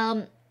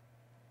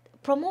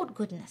promote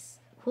goodness,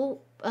 who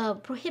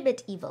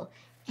prohibit evil,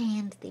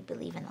 and they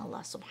believe in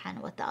Allah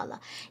subhanahu wa ta'ala.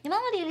 Imam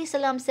Ali alayhi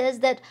salam says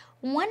that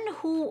one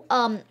who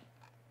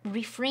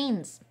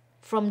refrains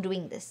from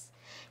doing this,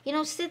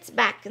 sits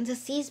back and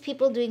just sees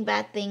people doing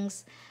bad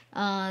things,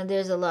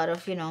 there's a lot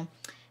of,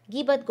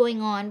 ghibat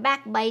going on,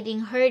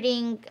 backbiting,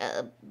 hurting,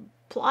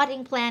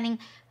 plotting, planning.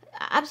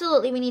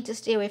 Absolutely, we need to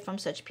stay away from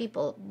such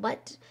people,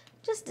 but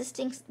just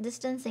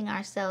distancing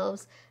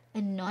ourselves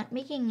and not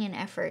making an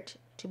effort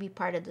to be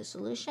part of the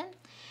solution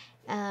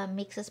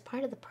makes us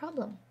part of the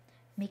problem,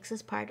 makes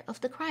us part of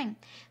the crime.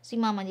 So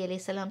Imam Ali alayhi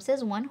salam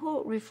says, one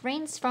who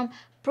refrains from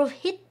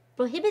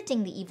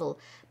prohibiting the evil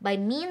by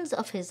means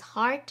of his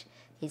heart,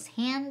 his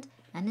hand,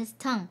 and his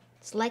tongue,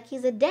 it's like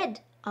he's a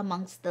dead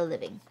amongst the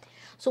living.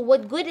 So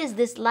what good is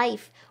this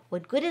life?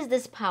 What good is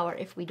this power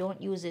if we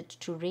don't use it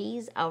to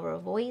raise our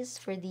voice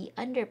for the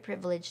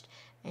underprivileged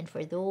and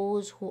for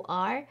those who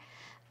are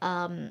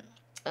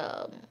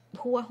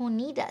who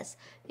need us?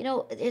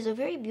 There's a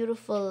very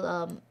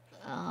beautiful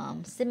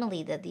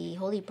simile that the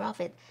Holy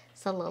Prophet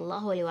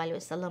sallallahu alaihi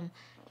wasallam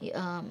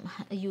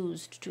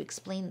used to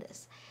explain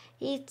this.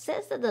 It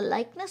says that the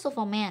likeness of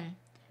a man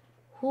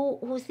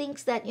who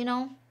thinks that,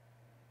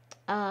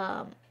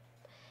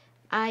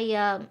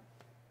 I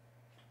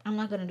I'm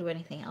not going to do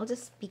anything. I'll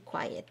just be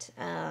quiet.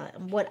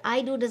 What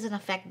I do doesn't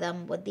affect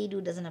them. What they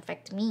do doesn't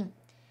affect me.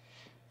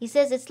 He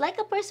says it's like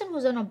a person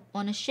who's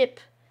on a ship,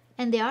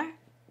 and there are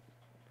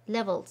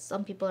levels.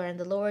 Some people are in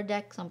the lower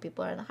deck. Some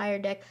people are in the higher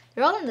deck.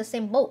 They're all in the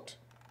same boat.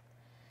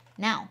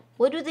 Now,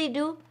 what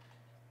do?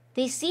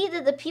 They see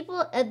that the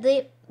people at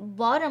the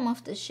bottom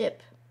of the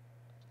ship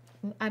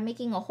are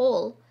making a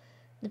hole.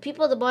 The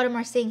people at the bottom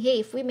are saying, hey,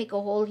 if we make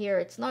a hole here,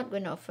 it's not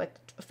going to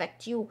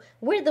affect you.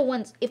 We're the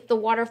ones, if the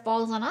water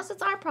falls on us,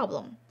 it's our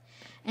problem.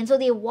 And so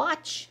they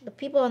watch, the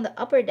people on the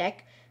upper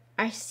deck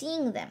are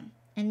seeing them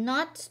and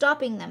not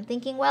stopping them,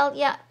 thinking, well,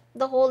 yeah,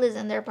 the hole is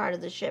in their part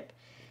of the ship.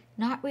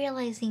 Not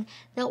realizing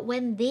that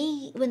when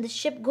the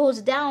ship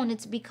goes down,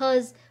 it's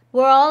because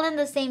we're all in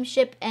the same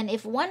ship, and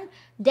if one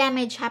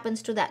damage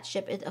happens to that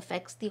ship, it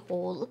affects the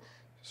whole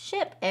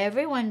ship.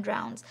 Everyone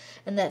drowns.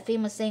 And that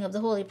famous saying of the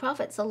Holy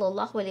Prophet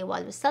sallallahu alaihi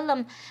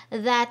wasallam,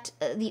 that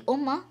the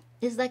ummah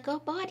is like a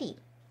body,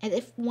 and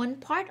if one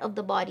part of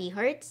the body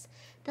hurts,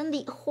 then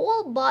the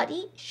whole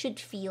body should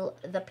feel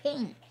the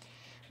pain.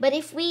 But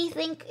if we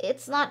think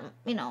it's not,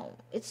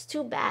 it's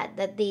too bad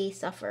that they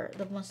suffer,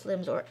 the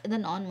Muslims or the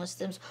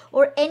non-Muslims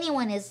or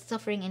anyone is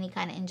suffering any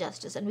kind of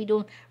injustice, and we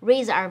don't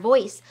raise our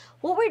voice,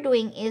 what we're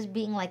doing is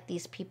being like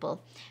these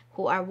people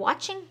who are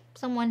watching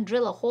someone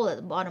drill a hole at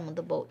the bottom of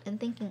the boat and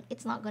thinking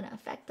it's not going to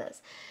affect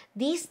us.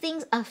 These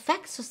things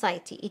affect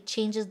society. It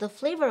changes the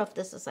flavor of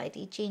the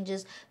society. It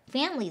changes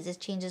families.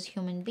 It changes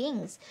human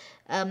beings.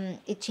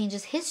 It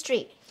changes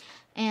history.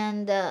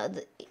 And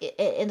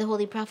the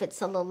Holy Prophet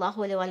sallallahu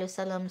alaihi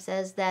wasallam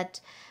says that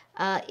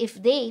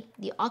if the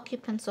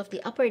occupants of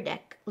the upper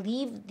deck,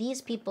 leave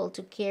these people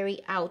to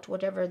carry out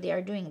whatever they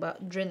are doing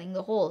about drilling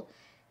the hole,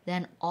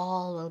 then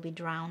all will be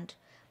drowned.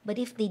 But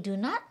if they do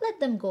not let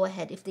them go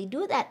ahead, if they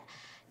do that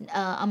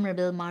amr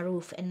bil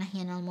maruf and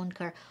nahy anil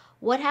munkar,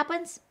 what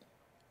happens?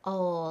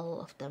 All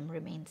of them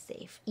remain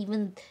safe.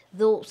 Even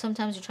though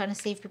sometimes you're trying to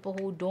save people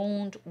who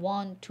don't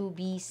want to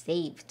be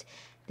saved.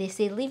 They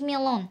say, leave me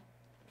alone.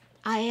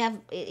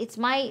 It's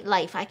my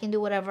life. I can do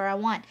whatever I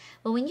want.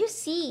 But when you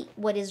see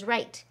what is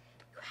right,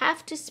 you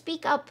have to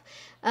speak up.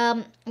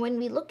 When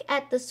we look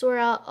at the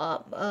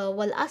surah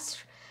Wal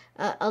Asr,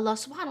 Allah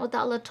subhanahu wa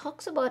ta'ala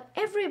talks about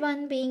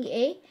everyone being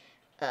a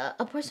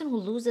person who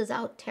loses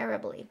out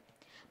terribly.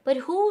 But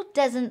who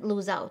doesn't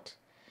lose out?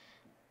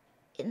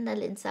 إِنَّ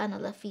الْإِنسَانَ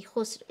لَفِي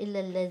خُسْرٍ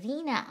إِلَّا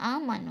الَّذِينَ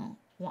آمَنُوا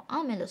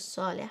وَعَمِلُوا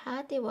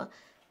الصَّالِحَاتِ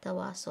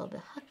وَتَوَاصَوْا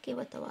بِالْحَقِّ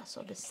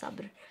وَتَوَاصَوْا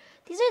بِالصَّبْرِ.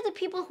 These are the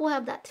people who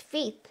have that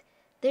faith.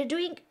 They're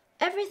doing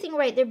everything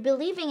right. They're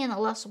believing in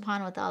Allah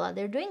subhanahu wa ta'ala.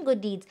 They're doing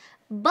good deeds.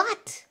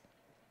 But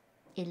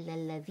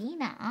إِلَّا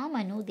الَّذِينَ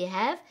آمَنُوا,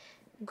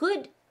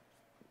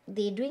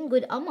 they're doing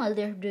good amal.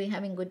 They're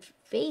having good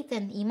faith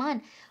and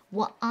iman.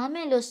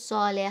 وَعَمِلُوا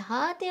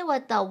الصَّالِحَاتِ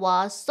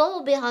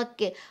وَتَوَاصَوْا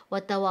بِالْحَقِّ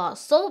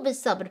وَتَوَاصَوْا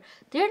بِالصَّبْرِ.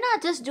 They're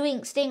not just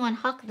staying on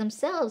haqq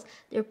themselves.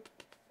 They're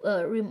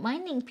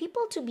reminding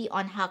people to be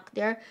on haqq.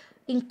 They're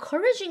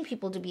encouraging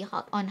people to be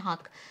on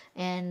haqq.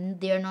 And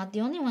they're not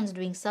the only ones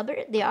doing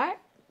sabr. They are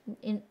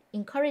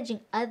encouraging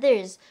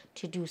others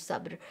to do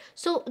sabr.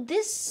 So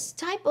this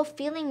type of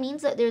feeling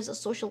means that there's a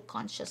social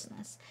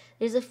consciousness.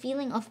 There's a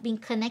feeling of being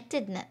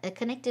connected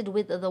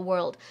with the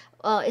world.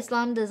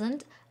 Islam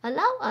doesn't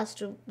allow us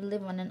to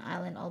live on an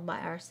island all by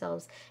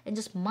ourselves and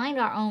just mind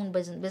our own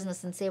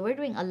business and say we're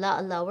doing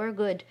Allah, we're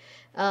good.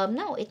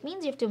 No, it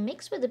means you have to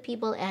mix with the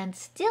people and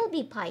still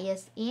be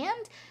pious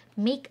and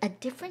make a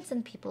difference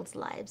in people's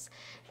lives.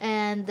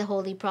 And the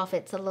Holy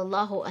Prophet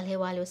sallallahu alaihi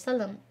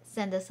wasallam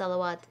sent a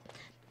salawat.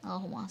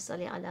 Allahumma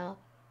salli ala.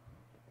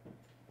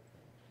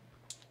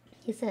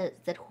 He says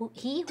that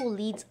he who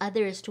leads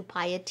others to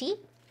piety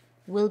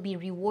will be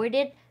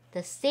rewarded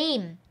the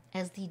same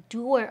as the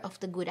doer of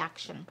the good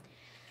action.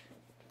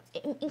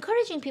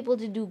 Encouraging people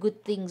to do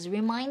good things,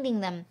 reminding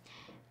them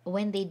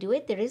when they do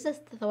it, there is a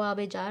thawab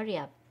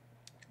jariyah.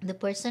 The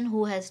person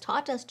who has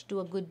taught us to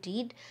do a good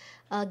deed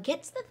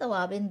gets the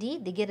thawab.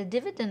 Indeed, they get a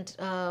dividend.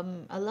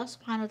 Allah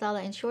subhanahu wa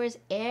ta'ala ensures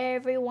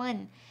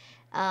everyone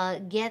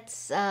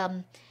gets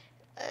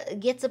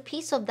a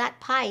piece of that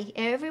pie.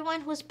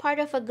 Everyone who's part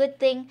of a good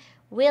thing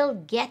will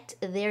get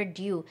their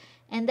due.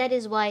 And that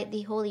is why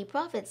the Holy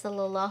Prophet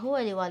sallallahu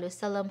alaihi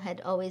wasallam had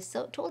always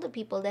told the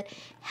people that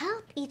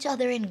help each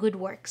other in good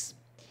works.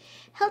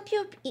 Help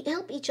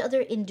each other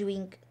in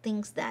doing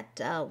things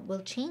that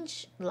will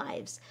change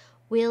lives.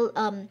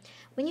 When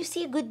you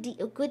see a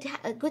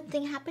good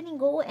thing happening,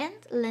 go and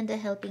lend a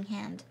helping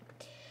hand.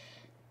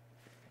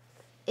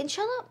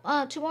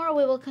 Inshallah, tomorrow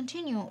we will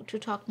continue to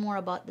talk more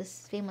about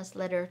this famous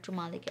letter to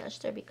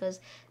Malik-e-Ashtar, because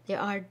there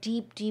are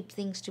deep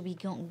things to be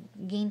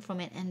gained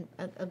from it, and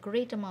a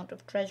great amount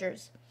of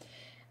treasures.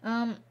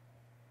 A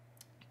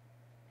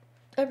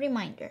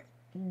reminder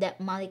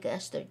that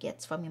Malik-e-Ashtar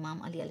gets from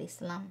Imam Ali alayhi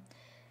salam.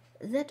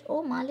 that,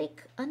 oh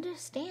Malik,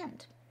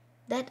 understand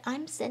that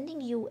I'm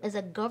sending you as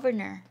a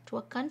governor to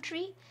a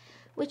country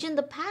which in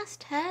the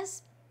past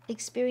has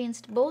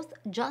experienced both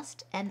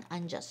just and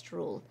unjust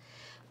rule.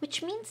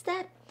 Which means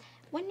that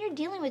when you're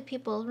dealing with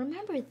people,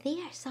 remember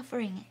they are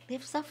suffering.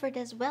 They've suffered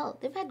as well.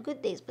 They've had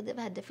good days, but they've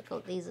had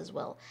difficult days as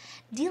well.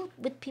 Deal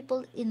with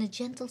people in a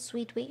gentle,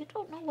 sweet way. You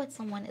don't know what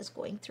someone is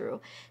going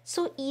through.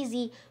 So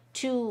easy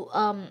to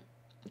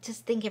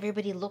just think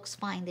everybody looks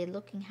fine. They're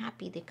looking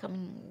happy. They're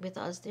coming with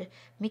us. They're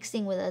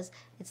mixing with us.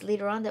 It's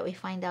later on that we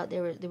find out they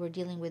were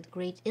dealing with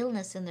great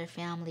illness in their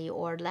family,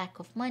 or lack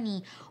of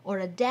money, or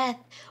a death,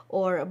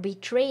 or a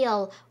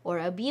betrayal, or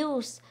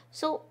abuse.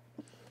 So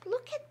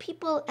look at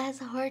people as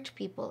hurt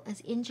people,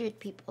 as injured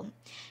people.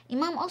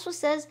 Imam also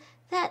says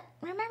that,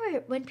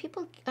 remember, when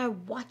people are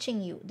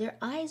watching you, their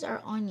eyes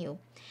are on you,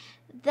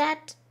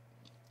 that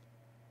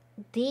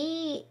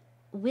they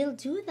will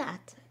do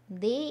that.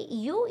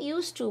 You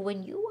used to,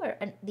 when you were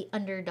the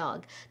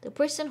underdog, the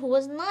person who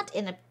was not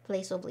in a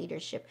place of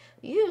leadership,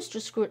 you used to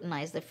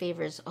scrutinize the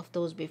favors of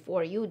those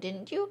before you,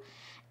 didn't you?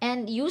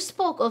 And you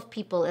spoke of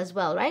people as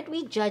well, right?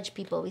 We judge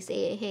people. We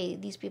say, hey,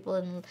 these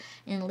people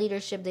in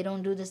leadership, they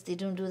don't do this, they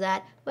don't do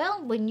that.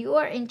 Well, when you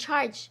are in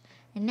charge,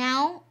 and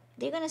now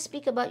they're going to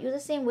speak about you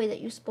the same way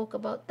that you spoke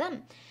about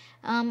them.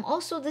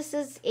 Also, this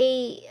is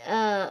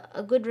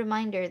a good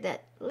reminder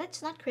that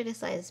let's not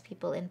criticize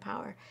people in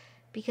power,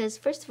 because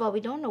first of all, we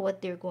don't know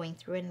what they're going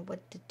through and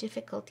what the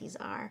difficulties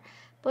are.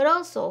 But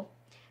also,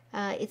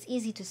 it's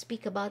easy to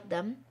speak about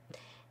them.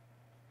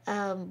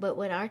 But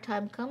when our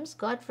time comes,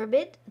 God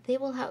forbid,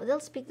 they'll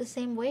speak the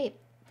same way.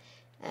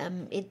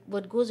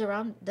 What goes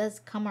around does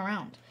come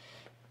around.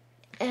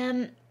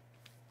 And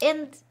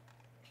an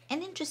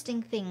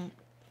interesting thing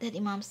that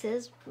Imam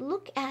says,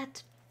 look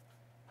at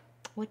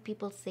what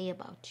people say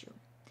about you.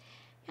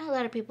 You know, a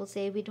lot of people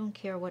say, we don't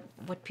care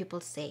what people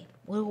say.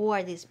 Well, who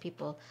are these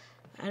people?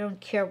 I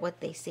don't care what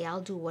they say.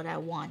 I'll do what I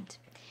want.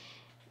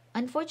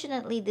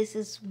 Unfortunately, this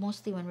is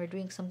mostly when we're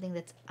doing something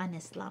that's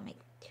un-Islamic.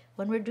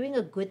 When we're doing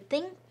a good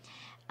thing,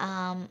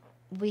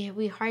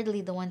 we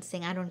hardly the ones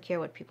saying, I don't care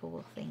what people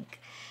will think.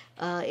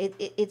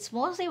 It's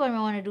mostly when we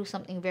want to do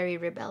something very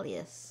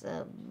rebellious,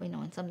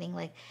 and something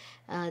like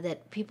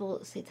that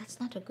people say, that's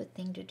not a good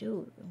thing to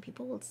do. And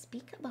people will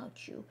speak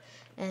about you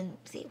and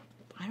say,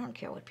 I don't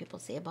care what people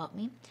say about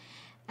me.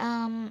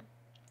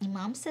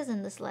 Imam says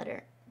in this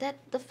letter that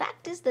the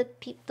fact is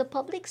that the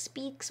public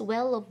speaks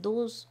well of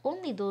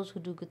only those who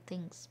do good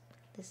things.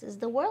 This is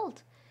the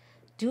world.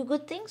 Do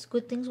good things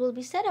will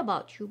be said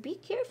about you. Be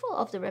careful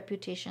of the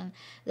reputation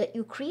that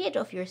you create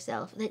of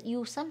yourself, that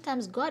you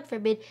sometimes, God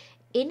forbid,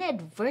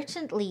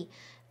 inadvertently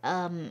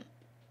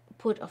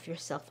put of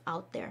yourself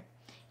out there.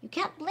 You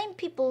can't blame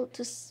people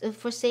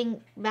for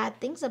saying bad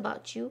things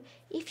about you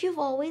if you've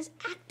always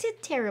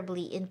acted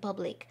terribly in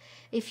public,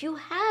 if you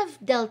have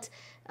dealt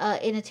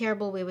in a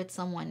terrible way with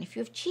someone, if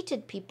you've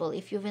cheated people,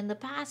 if you've in the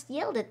past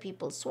yelled at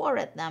people, swore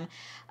at them,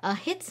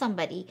 hit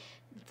somebody.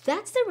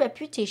 That's the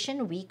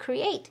reputation we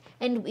create.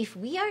 And if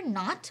we are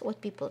not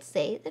what people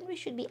say, then we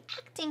should be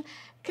acting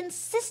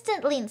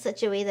consistently in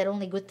such a way that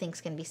only good things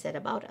can be said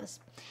about us.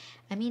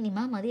 I mean,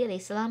 Imam Ali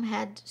alayhi salam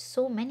had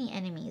so many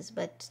enemies,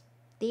 but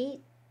they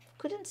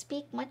couldn't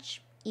speak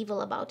much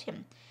evil about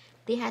him.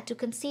 They had to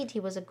concede he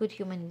was a good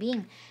human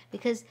being,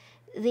 because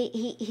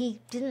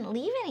he didn't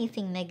leave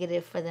anything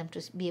negative for them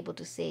to be able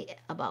to say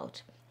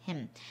about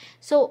him.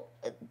 So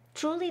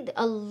truly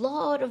a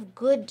lot of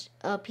good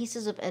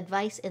pieces of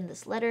advice in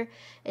this letter,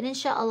 and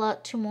inshallah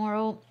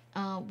tomorrow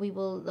we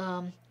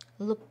will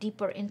look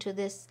deeper into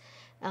this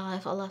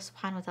if Allah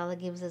subhanahu wa ta'ala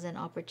gives us an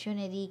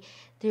opportunity.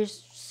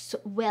 There's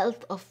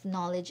wealth of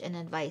knowledge and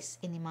advice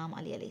in Imam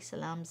Ali alayhi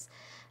salam's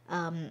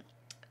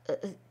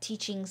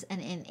teachings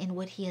and in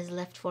what he has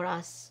left for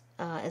us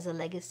as a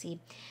legacy.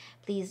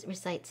 Please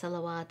recite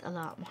salawat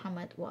ala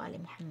Muhammad wa ali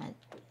Muhammad.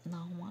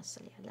 Allahumma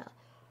salli ala.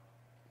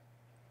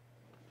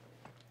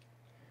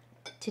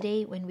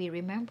 Today, when we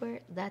remember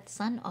that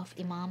son of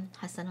Imam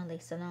Hassan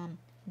alayhi salam,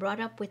 brought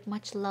up with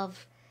much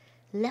love,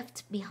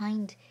 left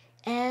behind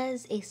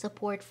as a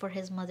support for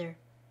his mother.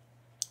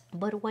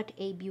 But what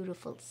a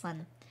beautiful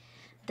son,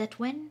 that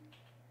when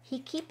he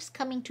keeps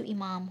coming to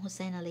Imam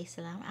Hussein alayhi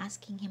salam,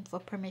 asking him for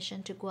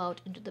permission to go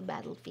out into the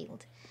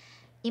battlefield,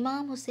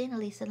 Imam Hussein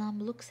alayhi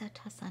salam looks at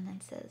Hassan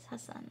and says,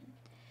 Hassan,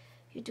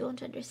 you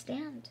don't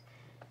understand.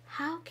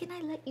 How can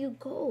I let you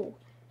go?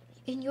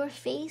 In your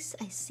face,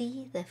 I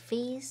see the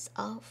face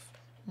of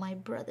my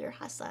brother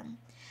Hassan.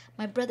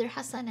 My brother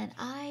Hassan and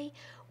I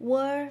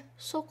were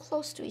so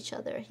close to each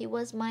other. He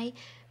was my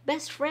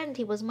best friend.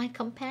 He was my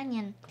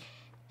companion.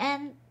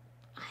 And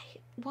I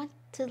want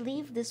to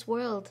leave this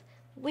world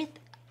with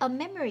a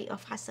memory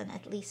of Hassan,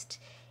 at least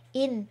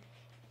in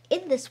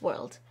this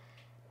world,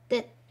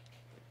 that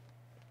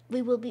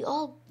we will be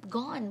all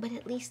gone, but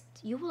at least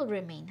you will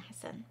remain,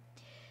 Hassan,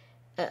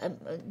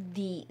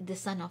 the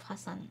son of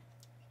Hassan.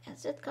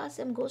 Hazrat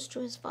Qasim goes to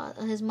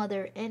his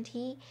mother, and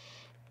he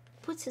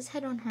puts his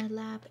head on her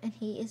lap, and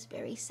he is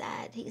very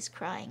sad. He is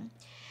crying.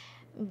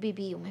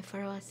 Bibi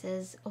Farwa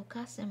says, "Oh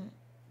Qasim,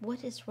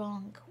 what is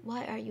wrong?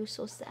 Why are you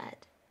so sad?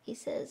 He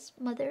says,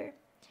 Mother,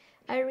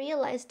 I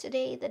realized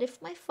today that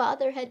if my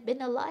father had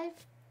been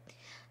alive,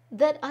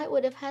 then I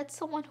would have had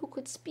someone who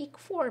could speak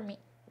for me.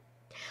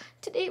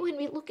 Today, when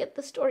we look at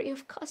the story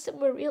of Qasim,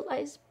 we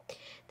realize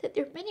that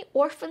there are many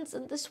orphans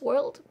in this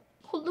world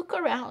who look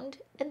around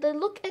and they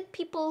look at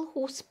people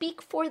who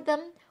speak for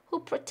them, who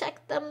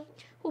protect them,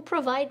 who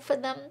provide for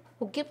them,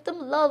 who give them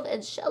love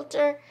and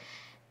shelter,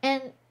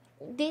 and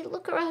they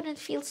look around and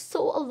feel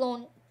so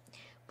alone.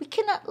 We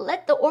cannot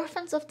let the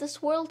orphans of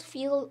this world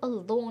feel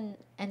alone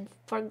and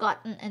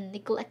forgotten and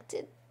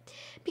neglected,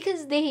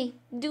 because they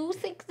do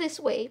think this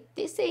way.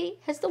 They say,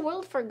 has the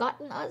world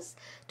forgotten us?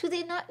 Do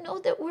they not know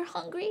that we're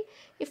hungry?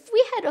 If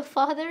we had a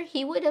father,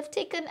 he would have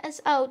taken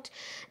us out.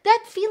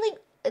 That feeling,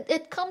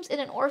 it comes in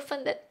an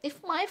orphan, that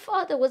if my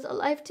father was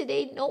alive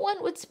today, no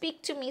one would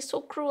speak to me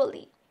so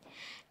cruelly.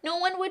 No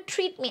one would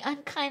treat me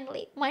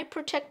unkindly. My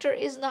protector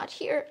is not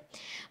here.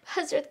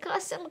 Hazrat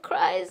Qasim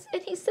cries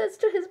and he says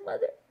to his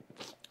mother,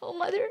 oh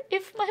mother,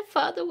 if my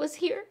father was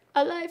here,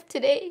 alive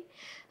today,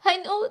 I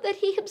know that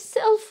he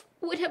himself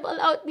would have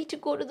allowed me to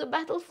go to the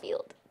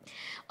battlefield.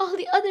 All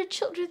the other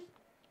children,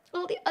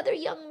 all the other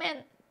young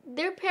men,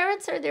 their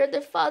parents are there,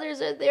 their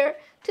fathers are there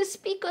to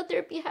speak on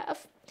their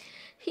behalf.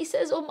 He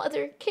says, oh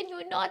mother, can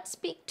you not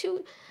speak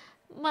to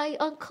my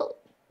uncle?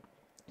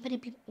 But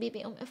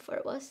Bibi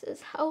Farwa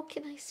says, how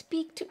can I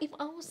speak to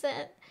Imam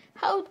Hussain?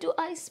 How do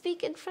I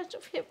speak in front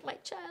of him, my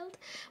child?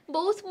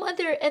 Both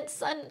mother and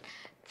son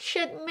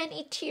shed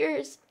many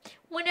tears.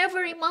 Whenever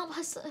Imam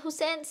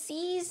Hussain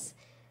sees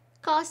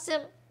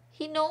Qasim,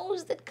 he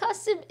knows that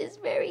Qasim is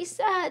very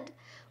sad.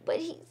 But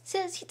he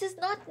says he does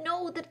not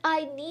know that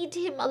I need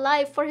him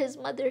alive for his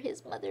mother.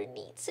 His mother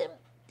needs him.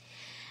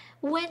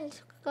 When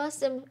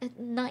Qasim, at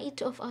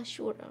night of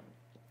Ashura,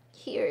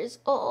 hears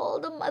all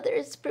the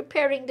mothers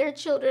preparing their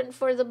children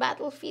for the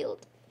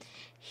battlefield,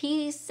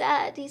 he's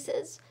sad. He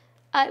says,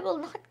 I will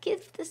not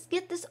get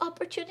this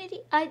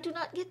opportunity. I do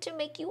not get to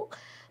make you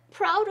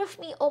proud of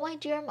me, oh my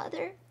dear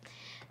mother.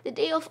 The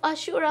day of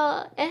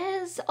Ashura,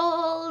 as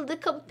all the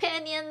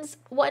companions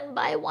one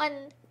by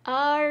one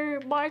are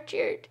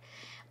martyred,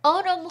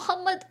 Auna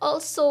Muhammad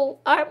also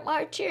are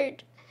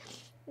martyred.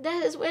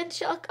 That is when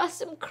Shah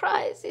Qasim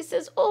cries. He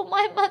says, oh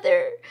my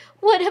mother,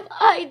 what have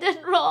I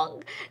done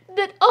wrong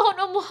that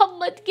Auna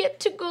Muhammad get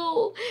to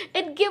go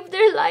and give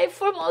their life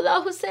for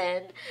Mawla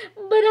Hussain,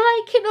 but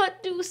I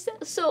cannot do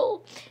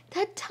so.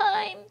 That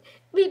time,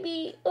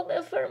 Bibi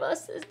Farwa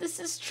says, this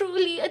is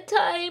truly a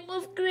time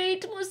of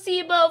great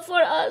musibah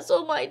for us,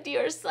 oh my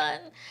dear son.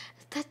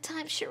 At that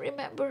time she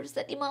remembers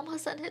that Imam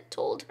Hassan had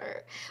told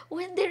her,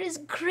 when there is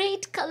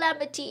great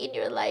calamity in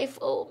your life,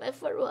 oh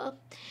Farwa,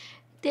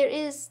 there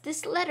is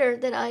this letter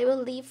that I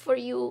will leave for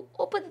you.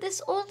 Open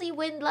this only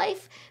when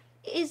life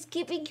is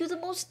giving you the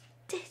most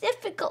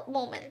difficult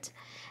moment.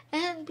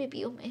 And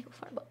Bibi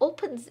Farwa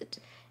opens it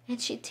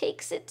and she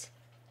takes it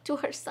to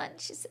her son.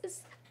 She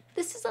says,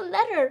 this is a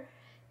letter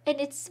and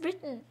it's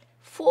written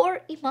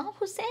for Imam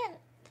Hussain.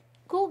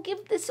 Go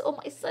give this, oh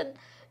my son,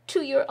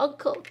 to your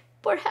uncle.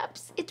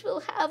 Perhaps it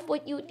will have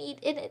what you need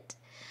in it.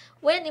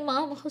 When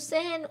Imam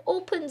Hussain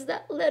opens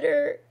that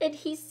letter and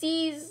he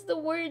sees the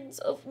words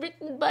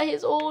written by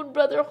his own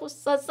brother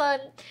Hassan,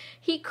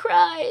 he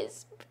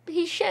cries,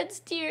 he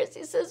sheds tears.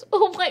 He says,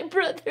 oh my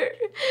brother,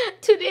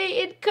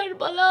 today in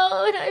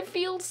Karbala, and I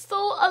feel so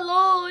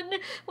alone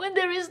when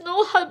there is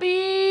no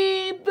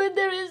Habib,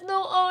 there is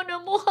no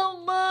Auna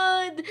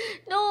Muhammad,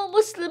 no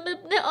Muslim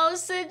ibn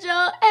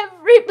Awsaja,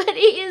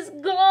 everybody is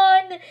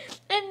gone,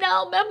 and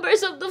now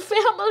members of the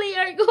family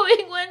are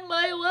going one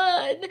by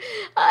one.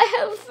 I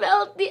have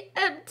felt the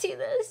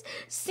emptiness,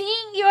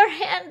 seeing your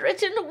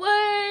handwritten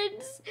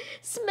words,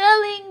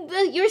 smelling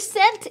your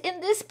scent in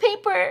this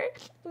paper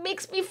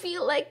makes me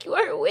feel like you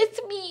are with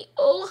me,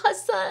 oh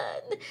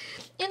Hassan.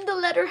 In the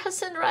letter,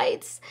 Hassan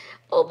writes,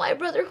 oh my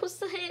brother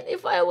Hussain,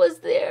 if I was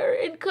there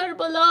in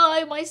Karbala,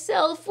 I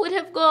myself would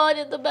have gone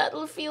in the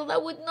battlefield. I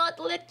would not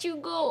let you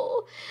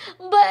go.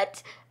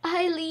 But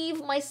I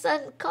leave my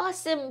son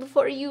Qasim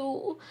for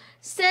you.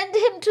 Send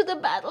him to the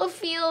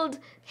battlefield,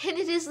 and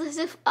it is as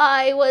if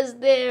I was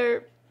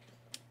there.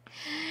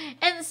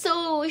 And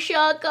so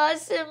Shah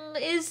Qasim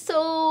is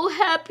so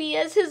happy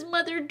as his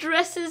mother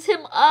dresses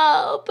him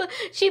up.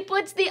 She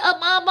puts the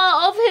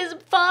amama of his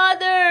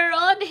father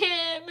on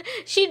him.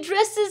 She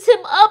dresses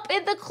him up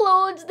in the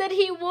clothes that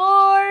he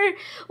wore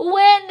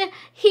when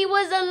he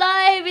was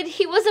alive and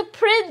he was a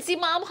prince,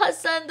 Imam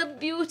Hassan, the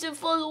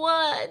beautiful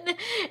one.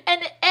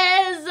 And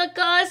as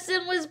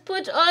Qasim was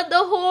put on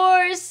the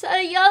horse,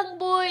 a young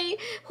boy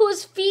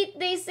whose feet,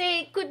 they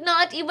say, could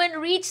not even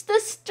reach the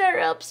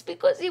stirrups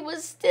because he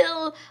was still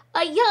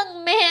a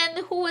young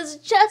man who was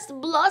just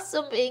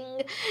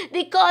blossoming.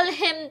 They call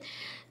him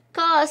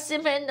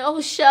Qasim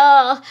and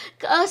Shah,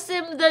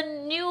 Qasim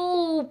the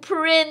new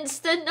prince,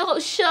 the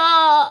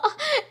Shah.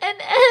 And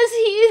as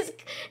he is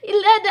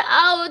led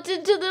out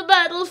into the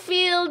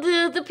battlefield.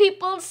 The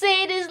people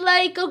say it is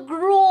like a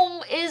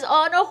groom is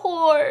on a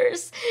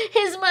horse.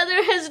 His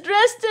mother has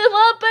dressed him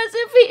up as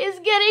if he is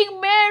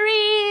getting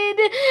married,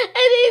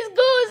 and he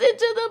goes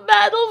into the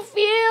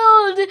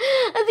battlefield.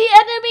 The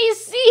enemies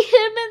see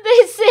him and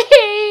they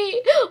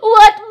say,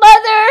 what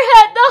mother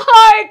had the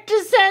heart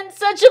to send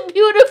such a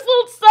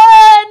beautiful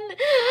son?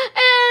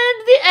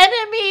 And the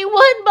enemy,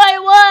 one by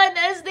one,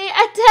 as they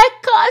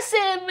attack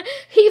Qasim,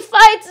 he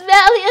fights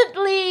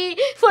valiantly,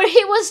 for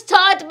he was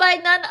taught by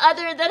none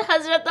other than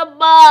Hazrat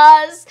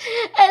Abbas.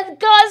 And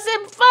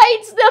Qasim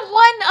fights them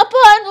one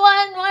upon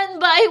one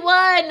by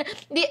one.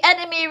 The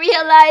enemy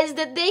realized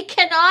that they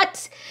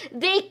cannot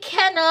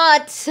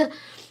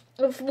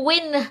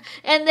win,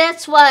 and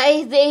that's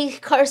why they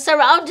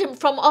surround him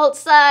from all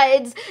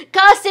sides.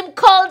 Qasim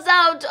calls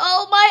out,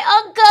 oh my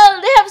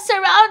uncle, they have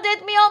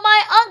surrounded me, oh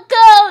my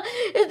uncle,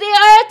 they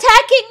are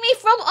attacking me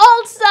from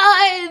all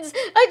sides.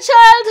 A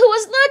child who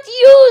was not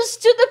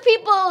used to the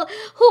people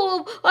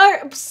who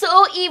are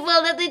so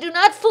evil that they do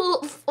not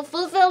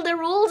fulfill the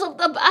rules of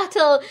the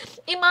battle.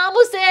 Imam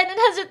Hussain and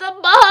Hazrat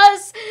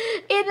Abbas,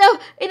 in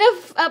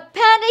a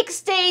panic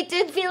state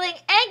and feeling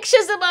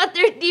anxious about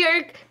their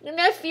dear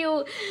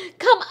nephew,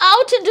 come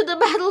out into the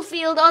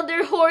battlefield on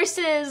their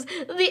horses.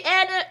 The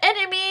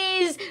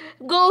enemies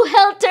go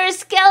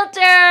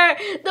helter-skelter.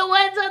 The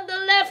ones on the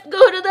left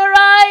go to the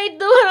right.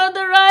 The one on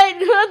the right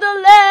go to the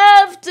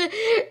left.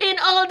 In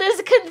all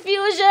this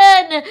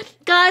confusion,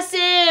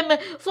 Qasim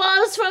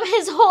falls from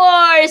his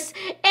horse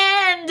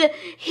and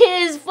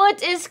his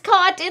foot is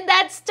caught in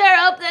that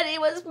stirrup that he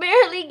was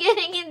barely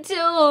getting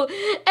into.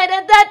 And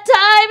at that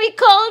time he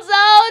calls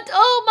out,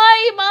 oh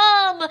my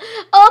Imam,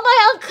 oh my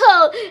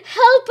uncle,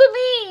 help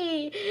me.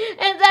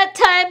 And that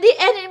time the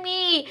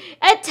enemy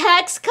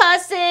attacks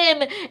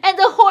Qasim and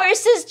the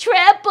horses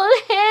trample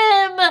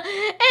him,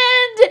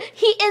 and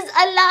he is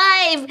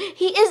alive.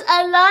 He is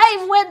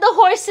alive when the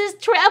horses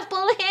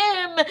trample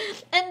him.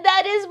 And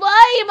that is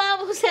why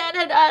Imam Hussain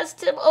had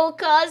asked him, oh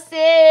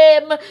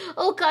Qasim,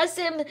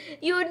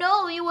 you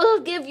know you will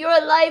give your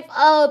life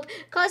up.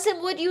 Qasim,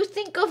 what do you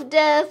think of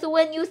death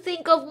when you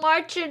think of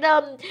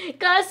martyrdom?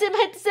 Qasim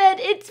had said,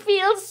 it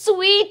feels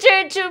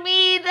sweeter to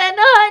me than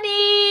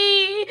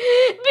honey.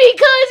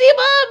 Because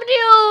Imam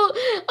knew,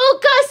 oh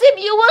Qasim,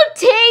 you will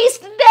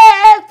taste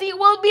death. You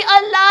will be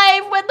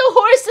alive when the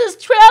horses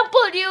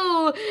trample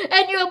you,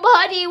 and your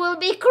body will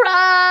be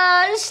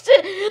crushed.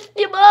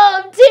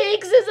 Imam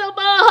takes his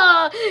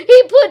abaha.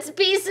 He puts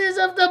pieces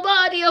of the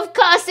body of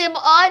Qasim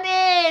on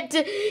it.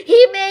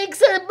 He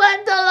makes a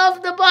bundle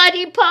of the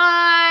body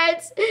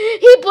parts.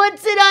 He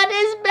puts it on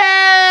his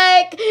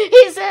back.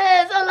 He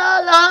says,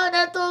 Allah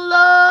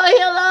la'natullahi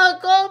ala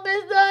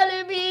qawmi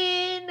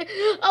zalimin.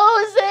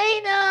 Oh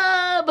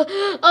Zainab,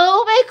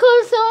 oh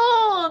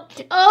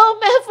Kulthum, oh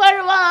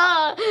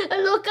Farwa,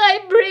 look, I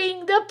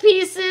bring the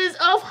pieces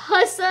of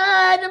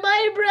Hassan,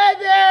 my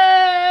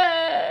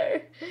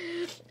brother.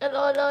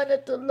 Allah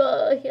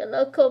la'natullahi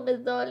ala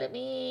qawmi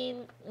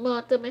zalimin.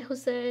 Matam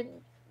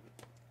Hussain.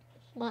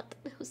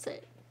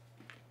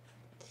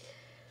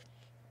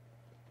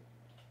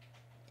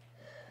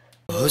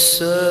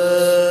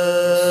 Hussain.